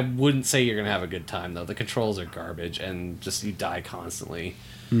wouldn't say you're gonna have a good time though. The controls are garbage, and just you die constantly.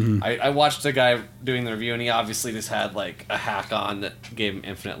 I watched a guy doing the review, and he obviously just had like a hack on that gave him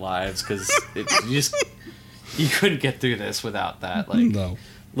infinite lives because you couldn't get through this without that. Like, No.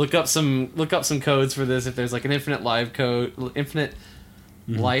 look up some codes for this. If there's like an infinite life code,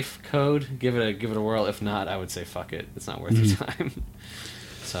 give it a whirl. If not, I would say fuck it. It's not worth your time.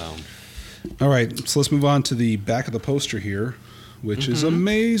 So All right, so let's move on to the back of the poster here, which is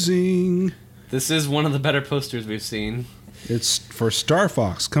amazing. this is one of the better posters we've seen. It's for Star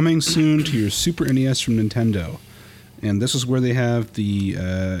Fox, coming soon to your Super NES from Nintendo. And this is where they have the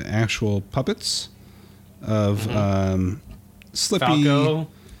actual puppets of Slippy, Falco.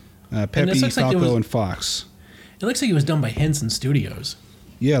 Peppy, this looks like it Falco, was- and Fox. It looks like it was done by Henson Studios.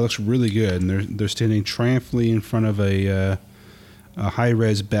 Yeah, it looks really good. And they're standing triumphantly in front of a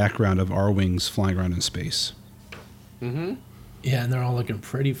high-res background of R-Wings flying around in space. Mm-hmm. Yeah, and they're all looking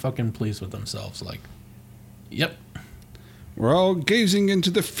pretty fucking pleased with themselves. Like, yep. We're all gazing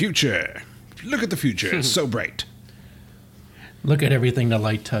into the future. Look at the future. It's so bright. Look at everything the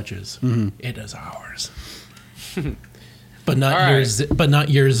light touches. It is ours. But not All right. yours. But not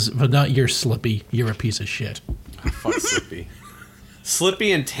yours. But not yours, Slippy. You're a piece of shit. Fuck Slippy.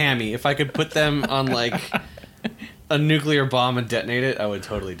 Slippy and Tammy. If I could put them on like a nuclear bomb and detonate it, I would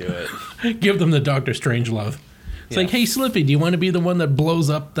totally do it. Give them the Doctor Strangelove. It's Yeah. like, hey, Slippy, do you want to be the one that blows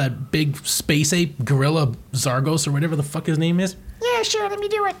up that big space ape gorilla Zargos or whatever the fuck his name is? Yeah, sure. Let me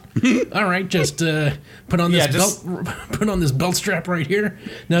do it. All right, just put on this Yeah, just- belt. Put on this belt strap right here.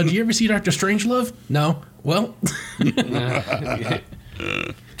 Now, do you ever see Doctor Strangelove? No. Well,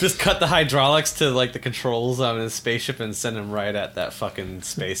 Just cut the hydraulics to like the controls on his spaceship and send him right at that fucking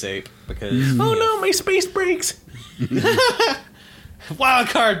space ape because oh no, my space breaks. wild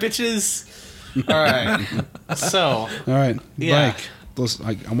card bitches. All right, so All right, Yeah.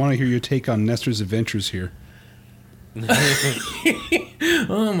 Mike, I want to hear your take on Nestor's adventures here.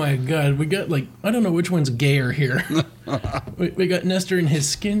 Oh my god, we got like, I don't know which one's gayer here. we got Nestor in his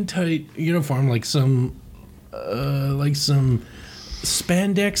skin tight uniform, like some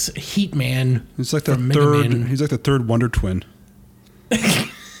spandex heat man. He's like the from Mega third. Man. He's like the third Wonder Twin.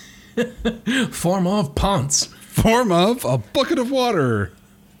 Form of Ponce. Form of a bucket of water.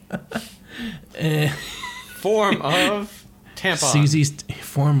 form of tampon. CZ's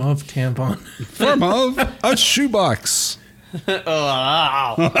form of tampon. Form of a shoebox.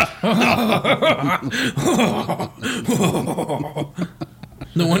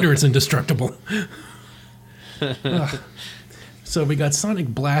 No wonder it's indestructible. Ugh. So we got Sonic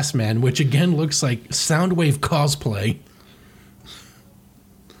Blast Man, which again looks like Soundwave cosplay.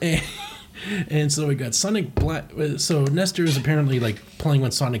 And so we got Sonic So Nestor is apparently like playing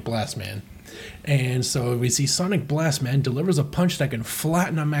with Sonic Blast Man. And so we see Sonic Blast Man delivers a punch that can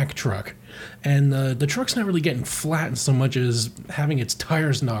flatten a Mack truck. And the truck's not really getting flattened so much as having its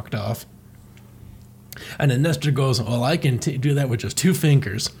tires knocked off. And then Nestor goes, well, I can do that with just 2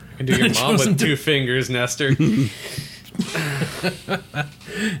 fingers. And do your It mom shows him with 2 fingers, Nestor.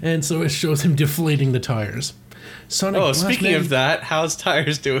 And so it shows him deflating the tires. Sonic Oh, Blast speaking Man- of that, how's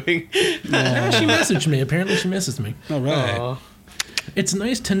Tires doing? She messaged me. Apparently she misses me. All right. Oh, It's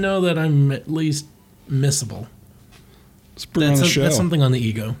nice to know that I'm at least missable. Let's bring on the show. That's something on the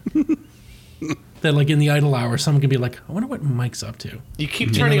ego. That like in the idle hour, someone can be like, I wonder what Mike's up to. you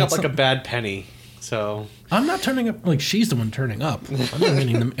keep turning up that's like a bad penny. So I'm not turning up. Like, she's the one turning up.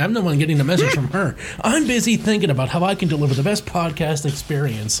 I'm the one getting the message from her. I'm busy thinking about how I can deliver the best podcast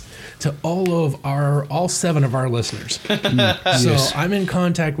experience to all 7 of our listeners. So I'm in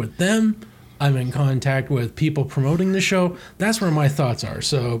contact with them. I'm in contact with people promoting the show. That's where my thoughts are.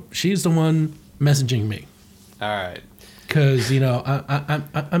 So she's the one messaging me. all right. Because,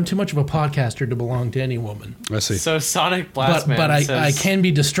 I'm too much of a podcaster to belong to any woman. I see. So Sonic Blastman But I says, can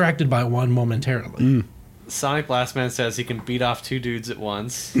be distracted by one momentarily. Sonic Blastman says he can beat off 2 dudes at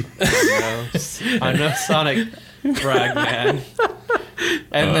once. I know Sonic Bragman.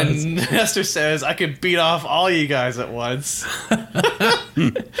 And then Nestor says, I can beat off all you guys at once.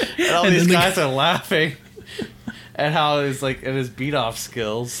 And all these guys are laughing at how his beat off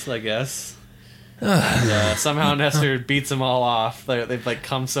skills, I guess. Somehow Nestor beats them all off. They've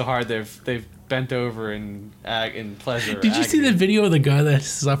come so hard they've bent over in pleasure. Did you see the video of the guy that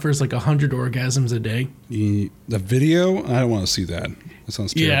suffers 100 orgasms a day? The video? I don't want to see that. That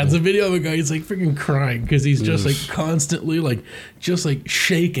sounds terrible. Yeah, it's a video of a guy. He's freaking crying because he's just constantly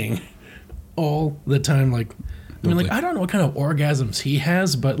shaking all the time. I don't know what kind of orgasms he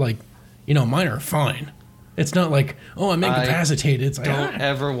has, but mine are fine. It's not I'm incapacitated. It's don't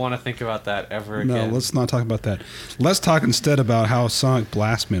ever want to think about that ever again. No, let's not talk about that. Let's talk instead about how Sonic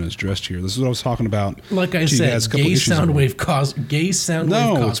Blastman is dressed here. This is what I was talking about. Like I said, gay Soundwave cosplay.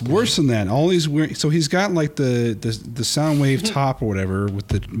 No, it's worse than that. All he's wearing, so he's got the Soundwave top or whatever with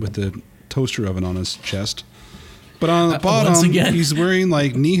the toaster oven on his chest. But on the bottom, he's wearing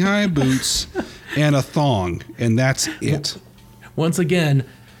knee-high boots and a thong, and that's it. Once again,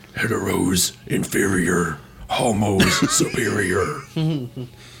 heteros inferior, homos superior.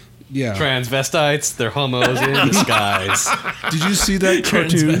 Yeah. Transvestites, they're homos in disguise. Did you see that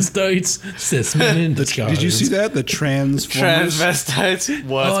cartoon? Transvestites, cis men in disguise. Did you see that? The Transformers? Transvestites,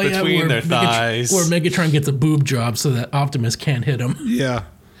 what's between their thighs. Where Megatron gets a boob job so that Optimus can't hit him. Yeah.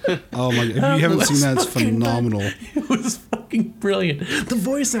 Oh my god! If you haven't seen that, it's phenomenal. It was fucking brilliant. The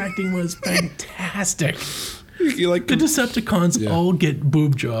voice acting was fantastic. The Decepticons all get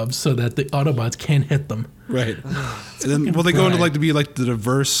boob jobs so that the Autobots can't hit them. Right. And then, they go into to be the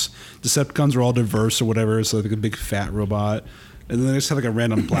diverse Decepticons are all diverse or whatever. So a big fat robot, and then they just have a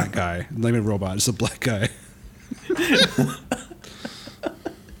random black guy. Not even a robot, just a black guy.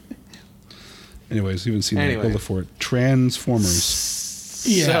 Anyways, you haven't seen that. Go look for it. Transformers.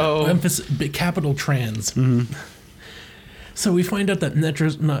 Yeah. So, capital trans. Mm-hmm. So we find out that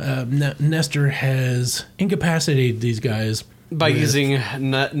Nestor has incapacitated these guys by using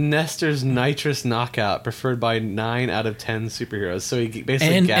Nestor's nitrous knockout, preferred by 9 out of 10 superheroes. So he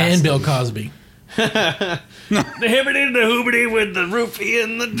basically and Bill Cosby. The hibbity, the hoobity with the roofie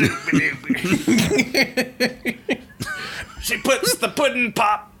and the doobity. She puts the pudding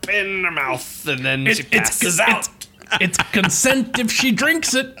pop in her mouth and then she passes out. It's consent if she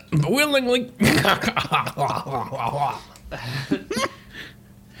drinks it willingly.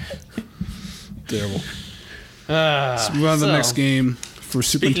 Terrible. Let's move on to the next game for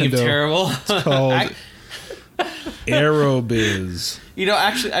Super Nintendo. Speaking of terrible, it's called Aerobiz.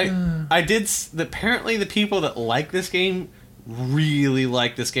 Actually, I did. Apparently, the people that like this game really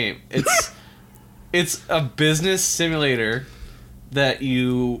like this game. It's a business simulator that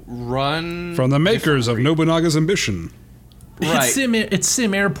you run from the makers of Nobunaga's Ambition. Right. It's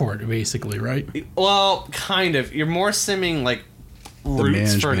Sim Airport, basically, right? Well, kind of. You're more simming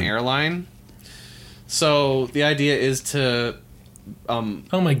routes for an airline. So the idea is to. Oh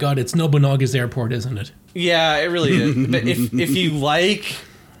my God! It's Nobunaga's Airport, isn't it? Yeah, it really is. But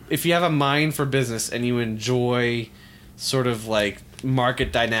if you have a mind for business and you enjoy sort of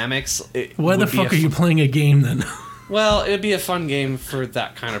market dynamics, why the fuck are you playing a game then? Well, it'd be a fun game for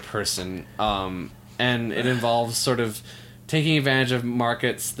that kind of person, and it involves sort of taking advantage of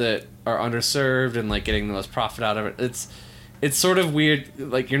markets that are underserved and getting the most profit out of it. It's sort of weird.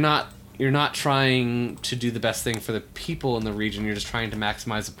 You're not trying to do the best thing for the people in the region. You're just trying to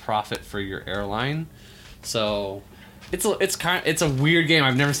maximize the profit for your airline. So it's a weird game.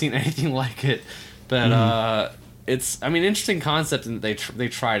 I've never seen anything like it, but it's interesting concept, and they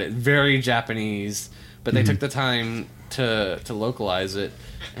tried it. Very Japanese. But they took the time to localize it,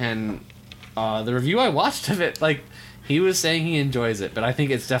 and the review I watched of it, he was saying he enjoys it, but I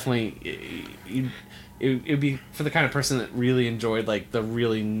think it's definitely it'd be for the kind of person that really enjoyed the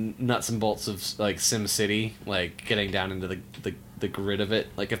really nuts and bolts of Sim City, getting down into the grid of it.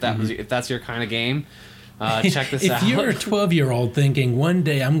 If that's your kind of game, check this out. If you're a 12-year-old thinking one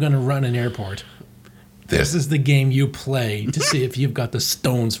day I'm going to run an airport, this is the game you play to see if you've got the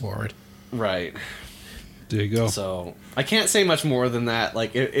stones for it. Right. There you go. So I can't say much more than that.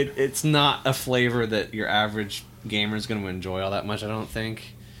 Like it's not a flavor that your average gamer is going to enjoy all that much. I don't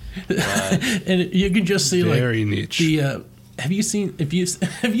think. But And you can just see Very like niche. the. Have you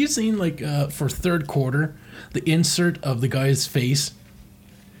seen like for third quarter the insert of the guy's face?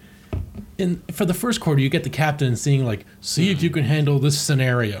 For the first quarter, you get the captain saying like, "See if you can handle this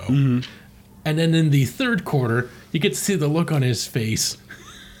scenario," and then in the third quarter, you get to see the look on his face,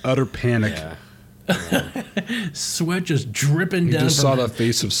 Utter panic. yeah. sweat just dripping You down. just saw from the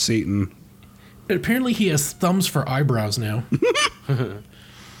face of Satan. Apparently, he has thumbs for eyebrows now.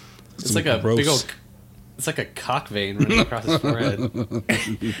 It's like a Gross. big old. It's like a cock vein running across his forehead.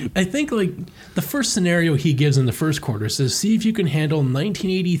 I think like the first scenario he gives in the first quarter says, "See if you can handle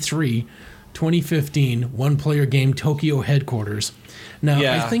 1983, 2015 one-player game Tokyo headquarters." Now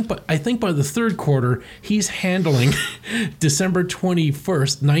Yeah. I think by the third quarter he's handling December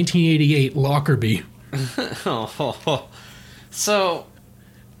 21st, 1988 Lockerbie. So,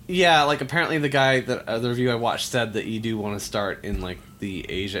 yeah, like apparently the guy that the review I watched said that you do want to start in like the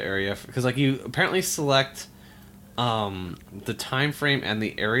Asia area because like you apparently select the time frame and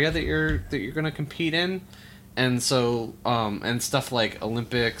the area that you're going to compete in, and so and stuff like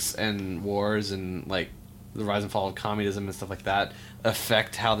Olympics and wars and like the rise and fall of communism and stuff like that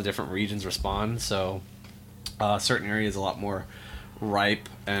affect how the different regions respond. So, certain areas a lot more ripe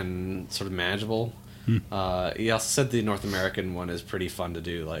and sort of manageable. He also said the North American one is pretty fun to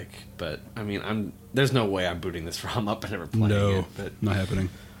do, like, but I mean, there's no way I'm booting this ROM up and ever playing No, it. But not happening.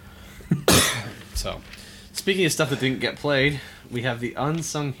 so, speaking of stuff that didn't get played, we have the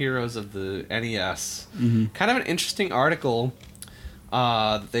unsung heroes of the NES. Kind of an interesting article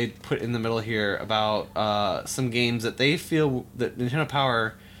that they put in the middle here about some games that they feel that Nintendo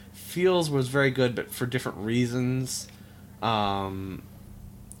Power feels was very good, but for different reasons.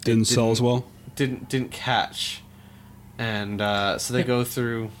 Didn't sell as well. Didn't catch, and so they go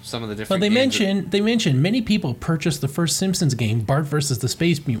through some of the different. Well, games they mention many people purchased the first Simpsons game, Bart vs. the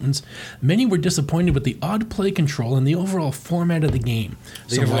Space Mutants. Many were disappointed with the odd play control and the overall format of the game.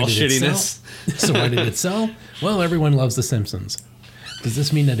 The overall shittiness. So why did it sell? Well, everyone loves The Simpsons. Does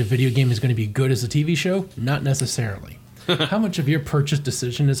this mean that a video game is going to be good as a TV show? Not necessarily. How much of your purchase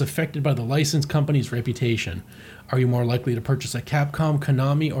decision is affected by the license company's reputation? Are you more likely to purchase a Capcom,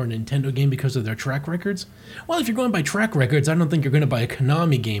 Konami, or a Nintendo game because of their track records? Well, if you're going by track records, I don't think you're going to buy a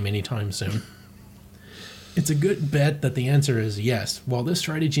Konami game anytime soon. It's a good bet that the answer is yes. While this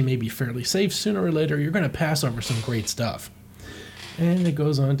strategy may be fairly safe, sooner or later you're going to pass over some great stuff. And it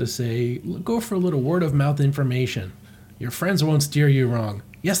goes on to say, go for a little word-of-mouth information. Your friends won't steer you wrong.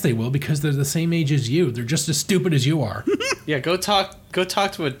 Yes, they will, because they're the same age as you. They're just as stupid as you are. Yeah, go talk to a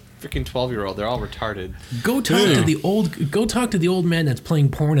freaking 12-year-old. They're all retarded. Go talk to the old man that's playing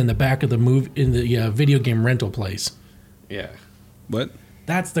porn in the back of the video game rental place. Yeah. What?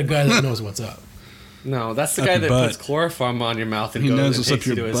 That's the guy that knows what's up. No, that's the Up guy your that butt. puts chloroform on your mouth and He goes knows and what's up takes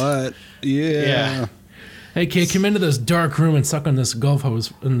you your to his. butt. Yeah. Hey kid, come into this dark room and suck on this golf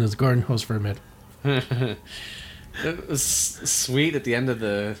hose in this garden hose for a minute. It was sweet at the end of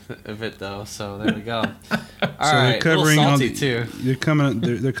it though, so there we go. All So right, they're covering a little all salty the,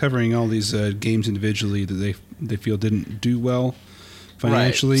 too. They're covering all these games individually that they feel didn't do well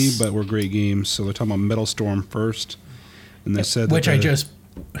financially, Right. but were great games. So they're talking about Metal Storm first, and they said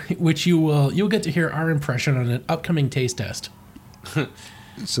Which you'll get to hear our impression on an upcoming taste test.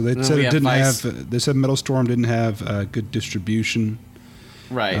 So they then said we it have didn't Vice. have. They said Metal Storm didn't have good distribution.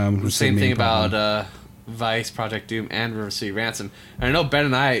 Right. which Same they thing made problem. about Vice, Project Doom, and River City Ransom. And I know Ben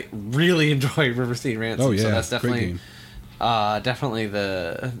and I really enjoy River City Ransom. Oh yeah, so that's great definitely game.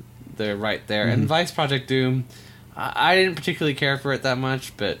 definitely they're right there. And Vice, Project Doom, I didn't particularly care for it that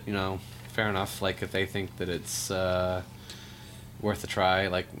much, but fair enough. Like if they think that it's worth a try,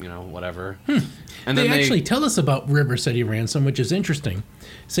 like whatever. And They then actually tell us about River City Ransom, which is interesting,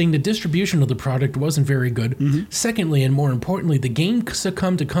 saying the distribution of the product wasn't very good. Secondly, and more importantly, the game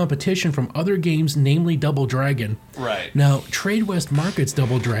succumbed to competition from other games, namely Double Dragon. Right. Now, Trade West markets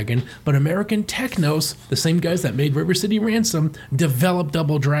Double Dragon, but American Technos, the same guys that made River City Ransom, developed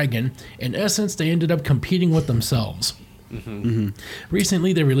Double Dragon. In essence, they ended up competing with themselves.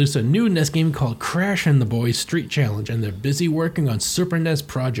 Recently, they released a new NES game called Crash and the Boys Street Challenge, and they're busy working on Super NES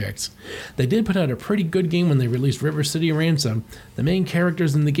projects. They did put out a pretty good game when they released River City Ransom. The main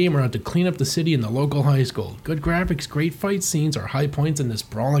characters in the game are out to clean up the city and the local high school. Good graphics, great fight scenes are high points in this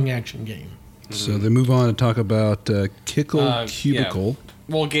brawling action game. So they move on to talk about Kickle Cubicle.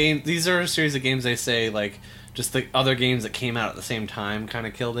 Well, these are a series of games they say like just the other games that came out at the same time kind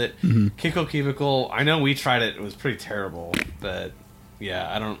of killed it. Kiko Cubicle, I know we tried it; it was pretty terrible. But yeah,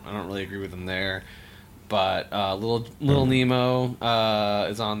 I don't really agree with them there. But little Nemo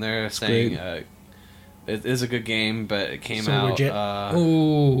is on there saying it is a good game, but it came out.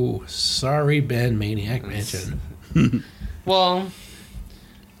 Oh, sorry, Ben. Maniac Mansion. Well,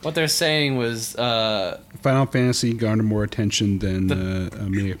 what they're saying was Final Fantasy garnered more attention than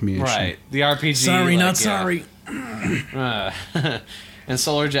Maniac Mansion. right. The RPG. Sorry, not sorry. And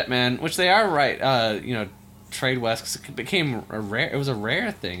Solar Jetman, which they are right. Trade West 'cause it became a rare. It was a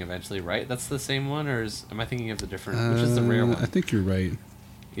rare thing eventually, right? That's the same one, or am I thinking of the different? Which is the rare one? I think you're right.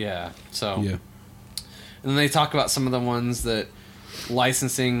 Yeah. So. Yeah. And then they talk about some of the ones that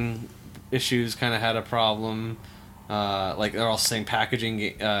licensing issues kind of had a problem. Like they're all saying packaging.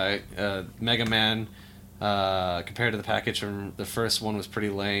 Mega Man. Compared to the package from the first one was pretty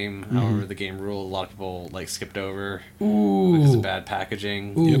lame. However, the game rule a lot of people skipped over because of bad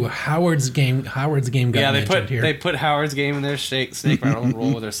packaging. Ooh, Howard's game got mentioned here. They put Howard's game in their Snake Rattle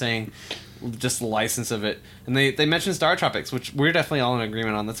rule where they're saying just the license of it, and they mentioned Star Tropics, which we're definitely all in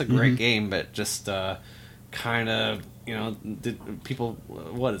agreement on. That's a great game, but just kind of did people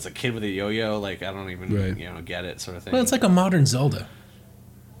it's a kid with a yo-yo, I don't even get it sort of thing. Well, it's like a modern Zelda.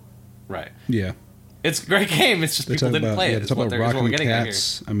 Right. Yeah. It's a great game. It's just people didn't play it. It's what we're getting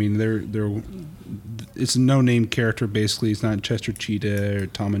Cats. At here. I mean, it's a no-name character basically. It's not Chester Cheetah or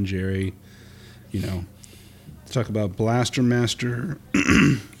Tom and Jerry. Talk about Blaster Master.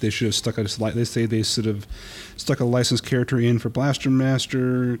 They should have stuck they should have stuck a licensed character in for Blaster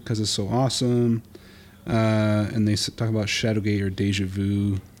Master because it's so awesome. And they talk about Shadowgate or Deja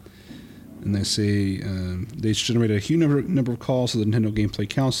Vu. And they say they generate a huge number of calls to the Nintendo Gameplay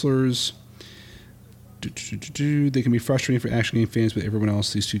counselors. They can be frustrating for action game fans, but everyone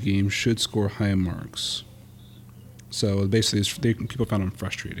else, these two games should score high marks. So basically, people found them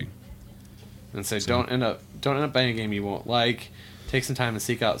frustrating. And say don't end up buying a game you won't like. Take some time to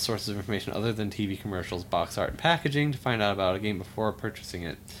seek out sources of information other than TV commercials, box art, and packaging to find out about a game before purchasing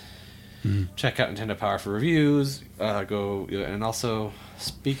it. Check out Nintendo Power for reviews. And also,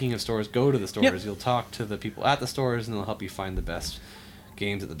 speaking of stores, go to the stores. Yep. You'll talk to the people at the stores, and they'll help you find the best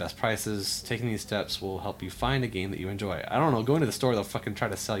games at the best prices. Taking these steps will help you find a game that you enjoy. I don't know, going to the store, they'll fucking try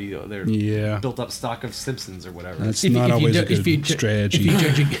to sell you their built up stock of Simpsons or whatever. That's not always a good strategy.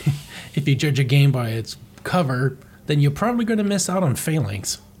 If you judge a game by its cover, then you're probably going to miss out on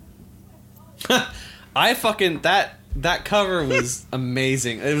Phalanx. That cover was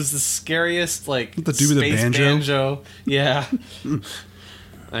amazing. It was the scariest the dude with the banjo. Yeah.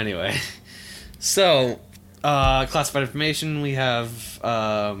 Anyway, so classified information, we have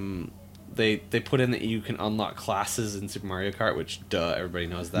they put in that you can unlock classes in Super Mario Kart, which everybody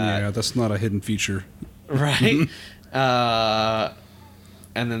knows that. Yeah, that's not a hidden feature. Right.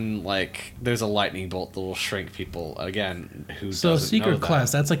 And then there's a lightning bolt that will shrink people again who doesn't secret know that.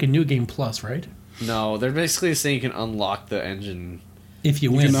 class, that's like a new game plus, right? No, they're basically saying you can unlock the engine if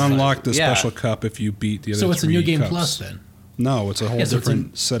you win. You can unlock the special cup if you beat the other 3 So it's a new game cups. plus then? No, it's a whole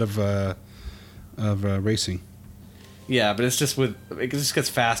different set of racing. Yeah, but it just gets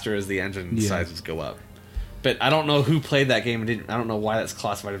faster as the engine sizes go up. But I don't know who played that game and I don't know why that's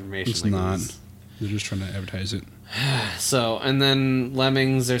classified information. It's not. They're just trying to advertise it. So, and then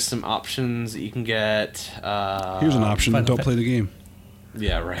Lemmings, there's some options that you can get. Here's an option. Don't play the game.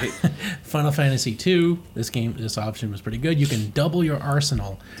 Yeah, right. Final Fantasy II, this option was pretty good. You can double your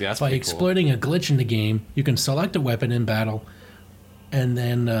arsenal. By exploiting a glitch in the game. You can select a weapon in battle and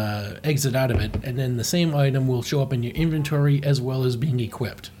then exit out of it. And then the same item will show up in your inventory as well as being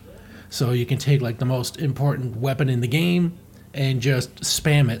equipped. So you can take the most important weapon in the game and just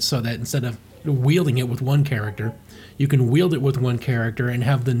spam it so that instead of wielding it with one character, you can wield it with one character and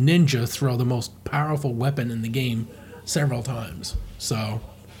have the ninja throw the most powerful weapon in the game several times. So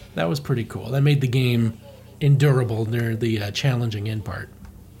that was pretty cool. That made the game endurable near the challenging end part.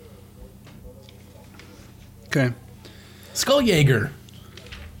 Okay. Skulljaeger.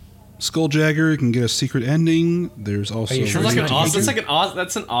 Skulljaeger, you can get a secret ending. There's also...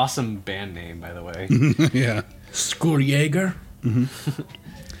 That's an awesome band name, by the way. Yeah. Skulljaeger. Mm-hmm.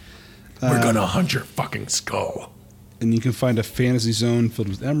 We're gonna hunt your fucking skull. And you can find a fantasy zone filled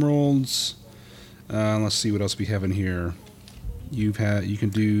with emeralds. Let's see what else we have in here. You can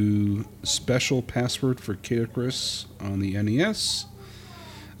do special password for Chaos on the NES,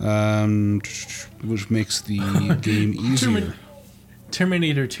 which makes the game easier.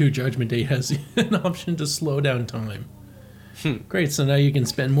 Terminator 2 Judgment Day has an option to slow down time. Great, so now you can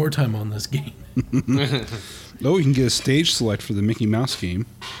spend more time on this game. Oh, you can get a stage select for the Mickey Mouse game.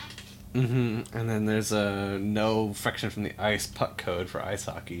 Mm-hmm. And then there's a no friction from the ice puck code for ice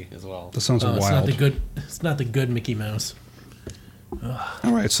hockey as well. That sounds wild. It's not the good Mickey Mouse.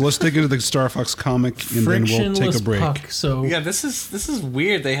 All right, so let's dig into the Star Fox comic, and then we'll take a break. Puck, so Yeah, this is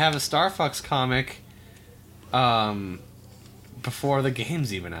weird. They have a Star Fox comic before the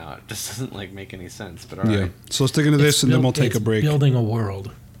game's even out. This doesn't like make any sense, but all right. Yeah, so let's dig into this, and then we'll take it's a break. Building a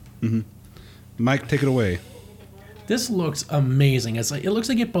world. Mike, take it away. This looks amazing. It looks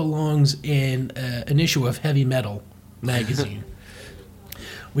like it belongs in an issue of Heavy Metal magazine.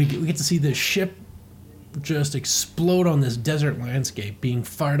 we get to see this ship just explode on this desert landscape, being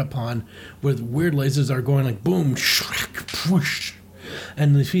fired upon with weird lasers are going like boom, shrack, whoosh.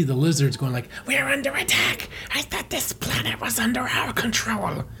 And you see the lizards going like, "We're under attack. I thought this planet was under our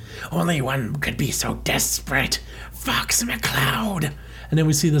control. Only one could be so desperate. Fox McCloud." And then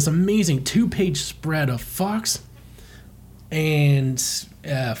we see this amazing 2-page spread of Fox and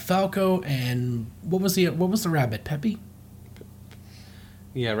Falco and what was the rabbit? Peppy?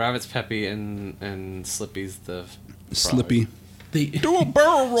 Yeah, Rabbit's Peppy and Slippy's the frog. Slippy. Do a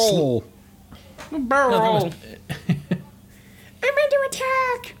barrel roll. Barrel roll. I'm under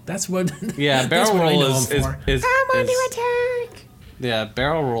attack. That's what. Yeah, that's barrel what I roll know is him for. I'm under attack. Yeah,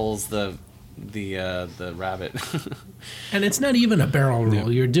 barrel roll's the rabbit. And it's not even a barrel roll. Yeah.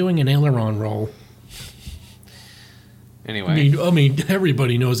 You're doing an aileron roll. Anyway, I mean,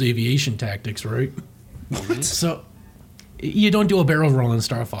 everybody knows aviation tactics, right? What? So, you don't do a barrel roll in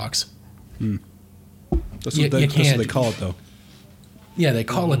Star Fox. That's You what they can't. call it, though. Yeah, they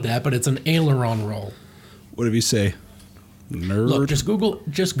call it that, but it's an aileron roll. What did he say? Nerd. Look,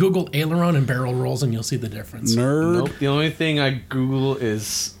 just Google aileron and barrel rolls, and you'll see the difference. Nerd. nope. The only thing I Google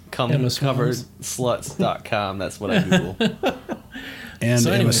is Emma Swans. coversluts.com. That's what I Google. And So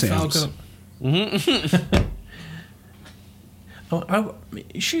Emma anyway, Sam's. Falco.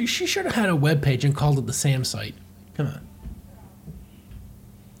 She should have had a webpage and called it the Sam site. Come on.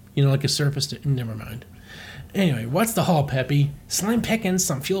 You know, like a surface. Never mind. Anyway, what's the haul, Peppy? Slime pickings,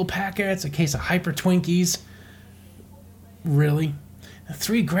 some fuel packets, a case of Hyper Twinkies. Really?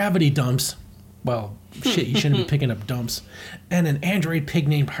 3 gravity dumps. Well, shit, you shouldn't be picking up dumps. And an android pig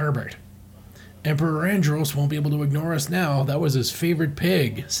named Herbert. Emperor Andros won't be able to ignore us now. That was his favorite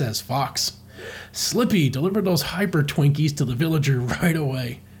pig, says Fox. Slippy, deliver those Hyper Twinkies to the villager right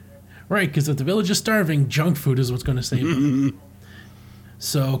away. Right, because if the village is starving, junk food is what's going to save them.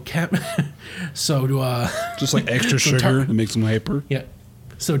 So, Just like extra sugar that makes them hyper. yeah.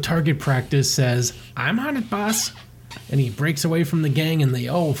 So Target Practice says, "I'm on it, boss." And he breaks away from the gang and they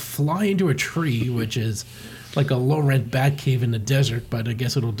all fly into a tree, which is like a low-rent bat cave in the desert, but I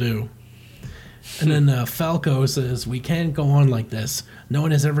guess it'll do. And then Falco says, "We can't go on like this. No one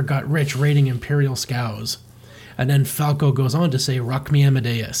has ever got rich raiding Imperial scows." And then Falco goes on to say, "Rock me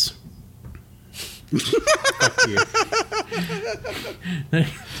Amadeus." Fuck you.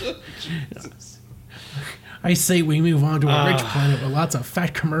 I say we move on to a rich planet with lots of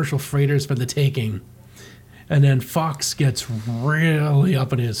fat commercial freighters for the taking. And then Fox gets really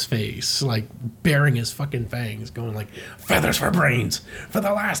up in his face, like baring his fucking fangs, going like, "Feathers for brains! For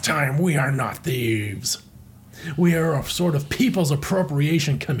the last time, we are not thieves. We are a sort of people's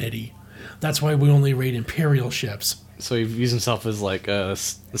appropriation committee. That's why we only raid Imperial ships." So he views himself as like a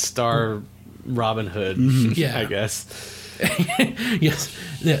star Robin Hood, Yeah. I guess. Yes,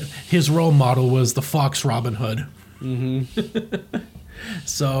 yeah, his role model was the Fox Robin Hood.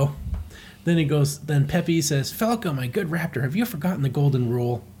 So then Peppy says, "Falco, my good raptor, have you forgotten the golden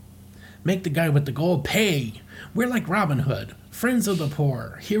rule? Make the guy with the gold pay. We're like Robin Hood, friends of the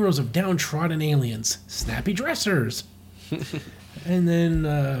poor, heroes of downtrodden aliens, snappy dressers." And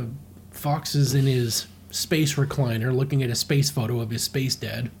then Fox is in his space recliner looking at a space photo of his space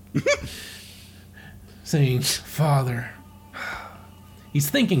dad, saying, "Father." He's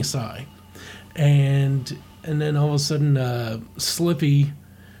thinking sigh. And then all of a sudden, Slippy,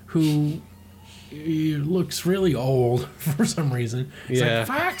 who looks really old for some reason, is Yeah. like,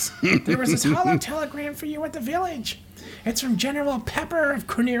 "Fox, there was this hollow telegram for you at the village. It's from General Pepper of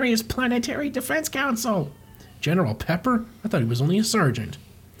Cornerius Planetary Defense Council." General Pepper? I thought he was only a sergeant.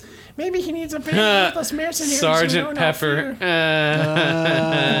 "Maybe he needs a bit of those mercenaries." Sergeant Pepper.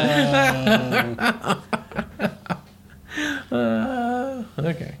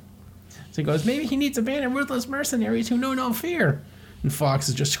 Okay. So he goes, "Maybe he needs a band of ruthless mercenaries who know no fear." And Fox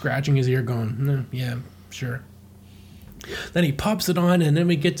is just scratching his ear going, "No, yeah, sure." Then he pops it on, and then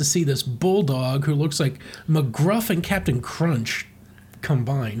we get to see this bulldog who looks like McGruff and Captain Crunch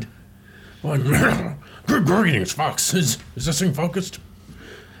combined. Going, "Good greetings, Fox. Is this thing focused?"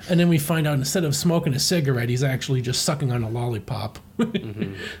 And then we find out instead of smoking a cigarette, he's actually just sucking on a lollipop,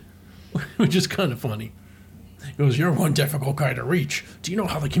 which is kind of funny. He goes, "You're one difficult guy to reach. Do you know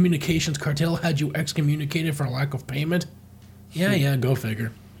how the communications cartel had you excommunicated for lack of payment?" Yeah, go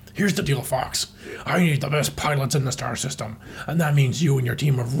figure. Here's the deal, Fox. I need the best pilots in the star system, and that means you and your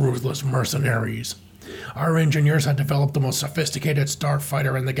team of ruthless mercenaries. Our engineers had developed the most sophisticated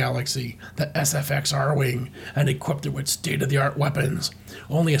starfighter in the galaxy, the SFX R-Wing, and equipped it with state-of-the-art weapons.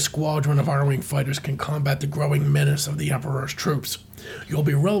 Only a squadron of R-Wing fighters can combat the growing menace of the Emperor's troops. You'll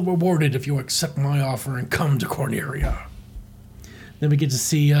be well rewarded if you accept my offer and come to Corneria. Then we get to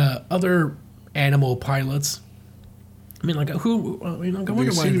see other animal pilots. I mean, like, I wonder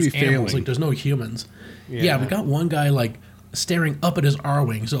why seem to it's be animals. failing. Like, there's no humans. Yeah, we got one guy, like, staring up at his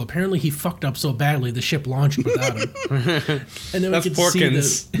R-Wing. So apparently he fucked up so badly the ship launched without him. And then we That's get to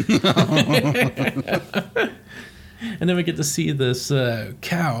see and then we get to see this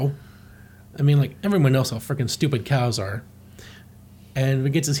cow. I mean, like, everyone knows how freaking stupid cows are. And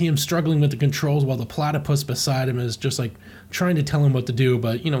we get to see him struggling with the controls while the platypus beside him is just, like, trying to tell him what to do.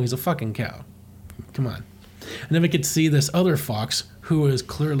 But, you know, he's a fucking cow. Come on. And then we get to see this other fox, who is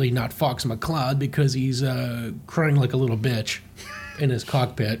clearly not Fox McCloud because he's crying like a little bitch in his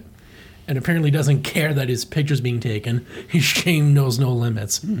cockpit, and apparently doesn't care that his picture's being taken. His shame knows no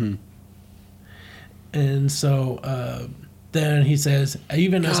limits. Mm-hmm. And so then he says,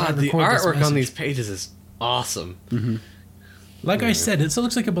 even as I God, the record this artwork message, on these pages is awesome. Mm-hmm. like I said, it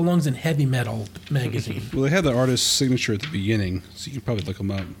looks like it belongs in Heavy Metal magazine. Well, they have the artist's signature at the beginning, so you can probably look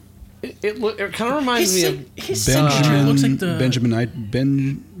them up. It kind of reminds me of his signature looks like the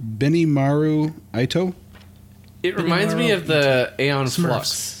Benimaru Ito. It reminds me of the Aeon Smurfs. Flux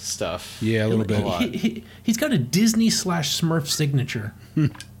stuff. Yeah, a little bit. He's got a Disney/Smurf signature.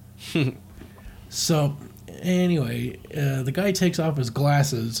 So, anyway, the guy takes off his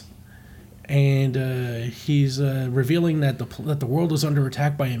glasses, and he's revealing that the world is under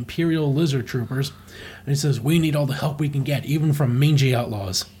attack by Imperial lizard troopers. And he says, "We need all the help we can get, even from mangy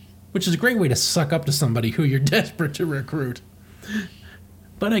outlaws," which is a great way to suck up to somebody who you're desperate to recruit.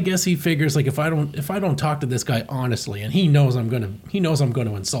 But I guess he figures, like, if I don't talk to this guy honestly, and he knows I'm gonna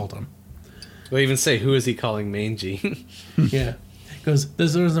insult him. We'll even say, who is he calling mangy? Yeah, because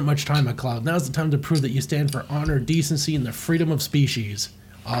there isn't much time, McCloud. Now's the time to prove that you stand for honor, decency, and the freedom of species.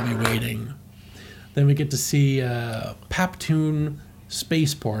 I'll be waiting. Then we get to see Paptoon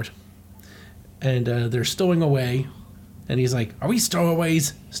Spaceport, and they're stowing away. And he's like, "Are we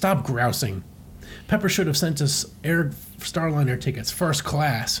stowaways? Stop grousing. Pepper should have sent us Air Starliner tickets, first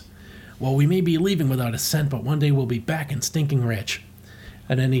class. Well, we may be leaving without a cent, but one day we'll be back and stinking rich."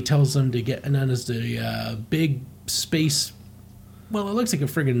 And then he tells them to get, and then there's the big space, well, it looks like a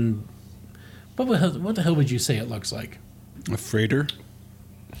friggin', what the hell would you say it looks like? A freighter?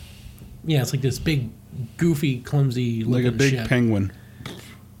 Yeah, it's like this big, goofy, clumsy looking Like a big ship. penguin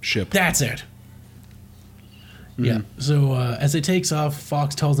ship. That's it. Yeah. So as it takes off,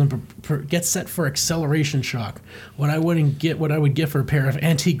 Fox tells them get set for acceleration shock. What I would get for a pair of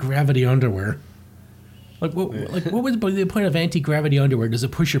anti-gravity underwear. What would be the point of anti-gravity underwear? Does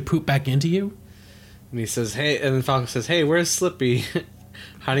it push your poop back into you? And he says, "Hey," and then Falcon says, "Hey, where's Slippy?"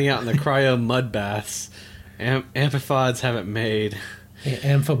 Hiding out in the cryo mud baths. Amphipods have it made. Yeah,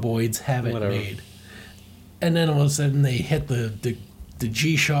 amphiboids have it made. And then all of a sudden they hit the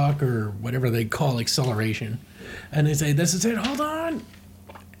G-shock or whatever they call acceleration. And they say, "This is it, hold on."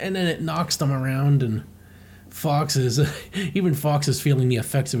 And then it knocks them around, and Fox is feeling the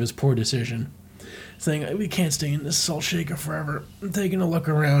effects of his poor decision. Saying, "We can't stay in this salt shaker forever. I'm taking a look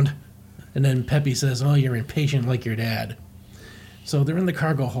around." And then Peppy says, "Oh, you're impatient like your dad." So they're in the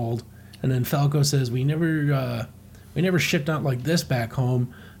cargo hold, and then Falco says, we never shipped out like this back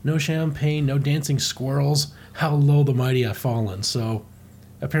home. No champagne, no dancing squirrels. How low the mighty have fallen." So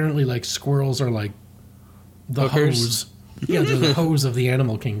apparently, like, squirrels are like the hose. Yeah, they're the hose of the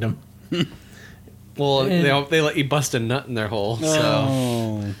animal kingdom. Well, they let you bust a nut in their hole.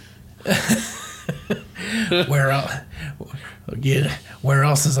 So where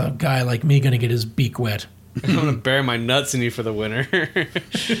else is a guy like me gonna get his beak wet? I'm gonna bury my nuts in you for the winter.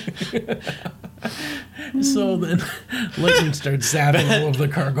 So then lightning starts zapping all over the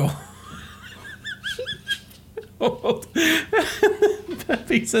cargo.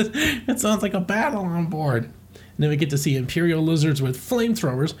 Peppy says, "It sounds like a battle on board." And then we get to see Imperial lizards with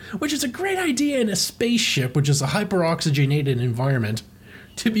flamethrowers, which is a great idea in a spaceship, which is a hyper-oxygenated environment,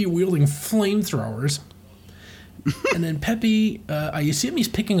 to be wielding flamethrowers. And then Peppy, I assume he's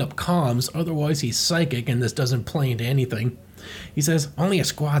picking up comms, otherwise he's psychic and this doesn't play into anything. He says, "Only a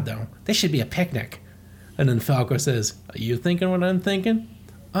squad though. This should be a picnic." And then Falco says, "Are you thinking what I'm thinking?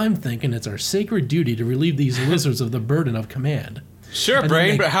 I'm thinking it's our sacred duty to relieve these lizards of the burden of command." Sure,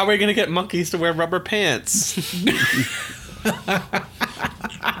 Brain, but how are we going to get monkeys to wear rubber pants?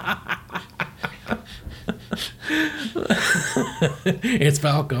 It's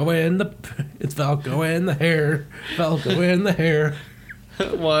Falco and the hair. Falco and the hair.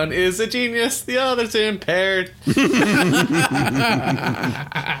 One is a genius, the other's impaired.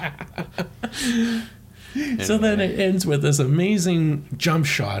 So then it ends with this amazing jump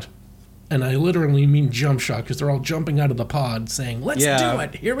shot. And I literally mean jump shot because they're all jumping out of the pod saying, let's do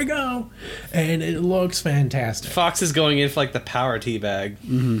it. Here we go. And it looks fantastic. Fox is going in for like the power tea bag.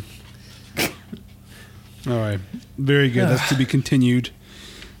 Mm-hmm. All right. Very good. That's to be continued.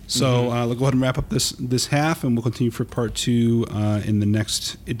 So we'll go ahead and wrap up this half, and we'll continue for part 2 in the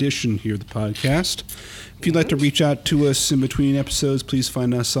next edition here of the podcast. If you'd like to reach out to us in between episodes, please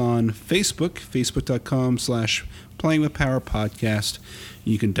find us on Facebook, facebook.com/Playing with Power Podcast.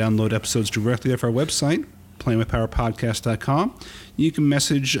 You can download episodes directly off our website, playingwithpowerpodcast.com. You can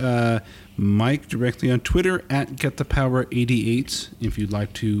message Mike directly on Twitter at GetThePower88. If you'd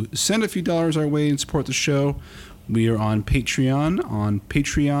like to send a few dollars our way and support the show, we are on Patreon, on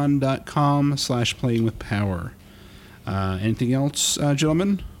patreon.com/playingwithpower. Anything else,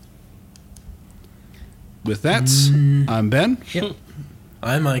 gentlemen? With that, I'm Ben. Yep.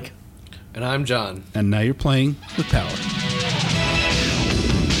 I'm Mike. And I'm John. And now you're playing with power.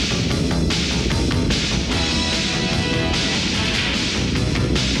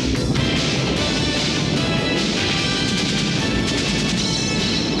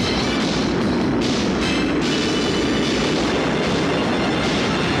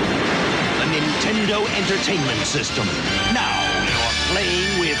 The Nintendo Entertainment System. Now you're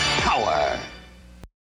playing with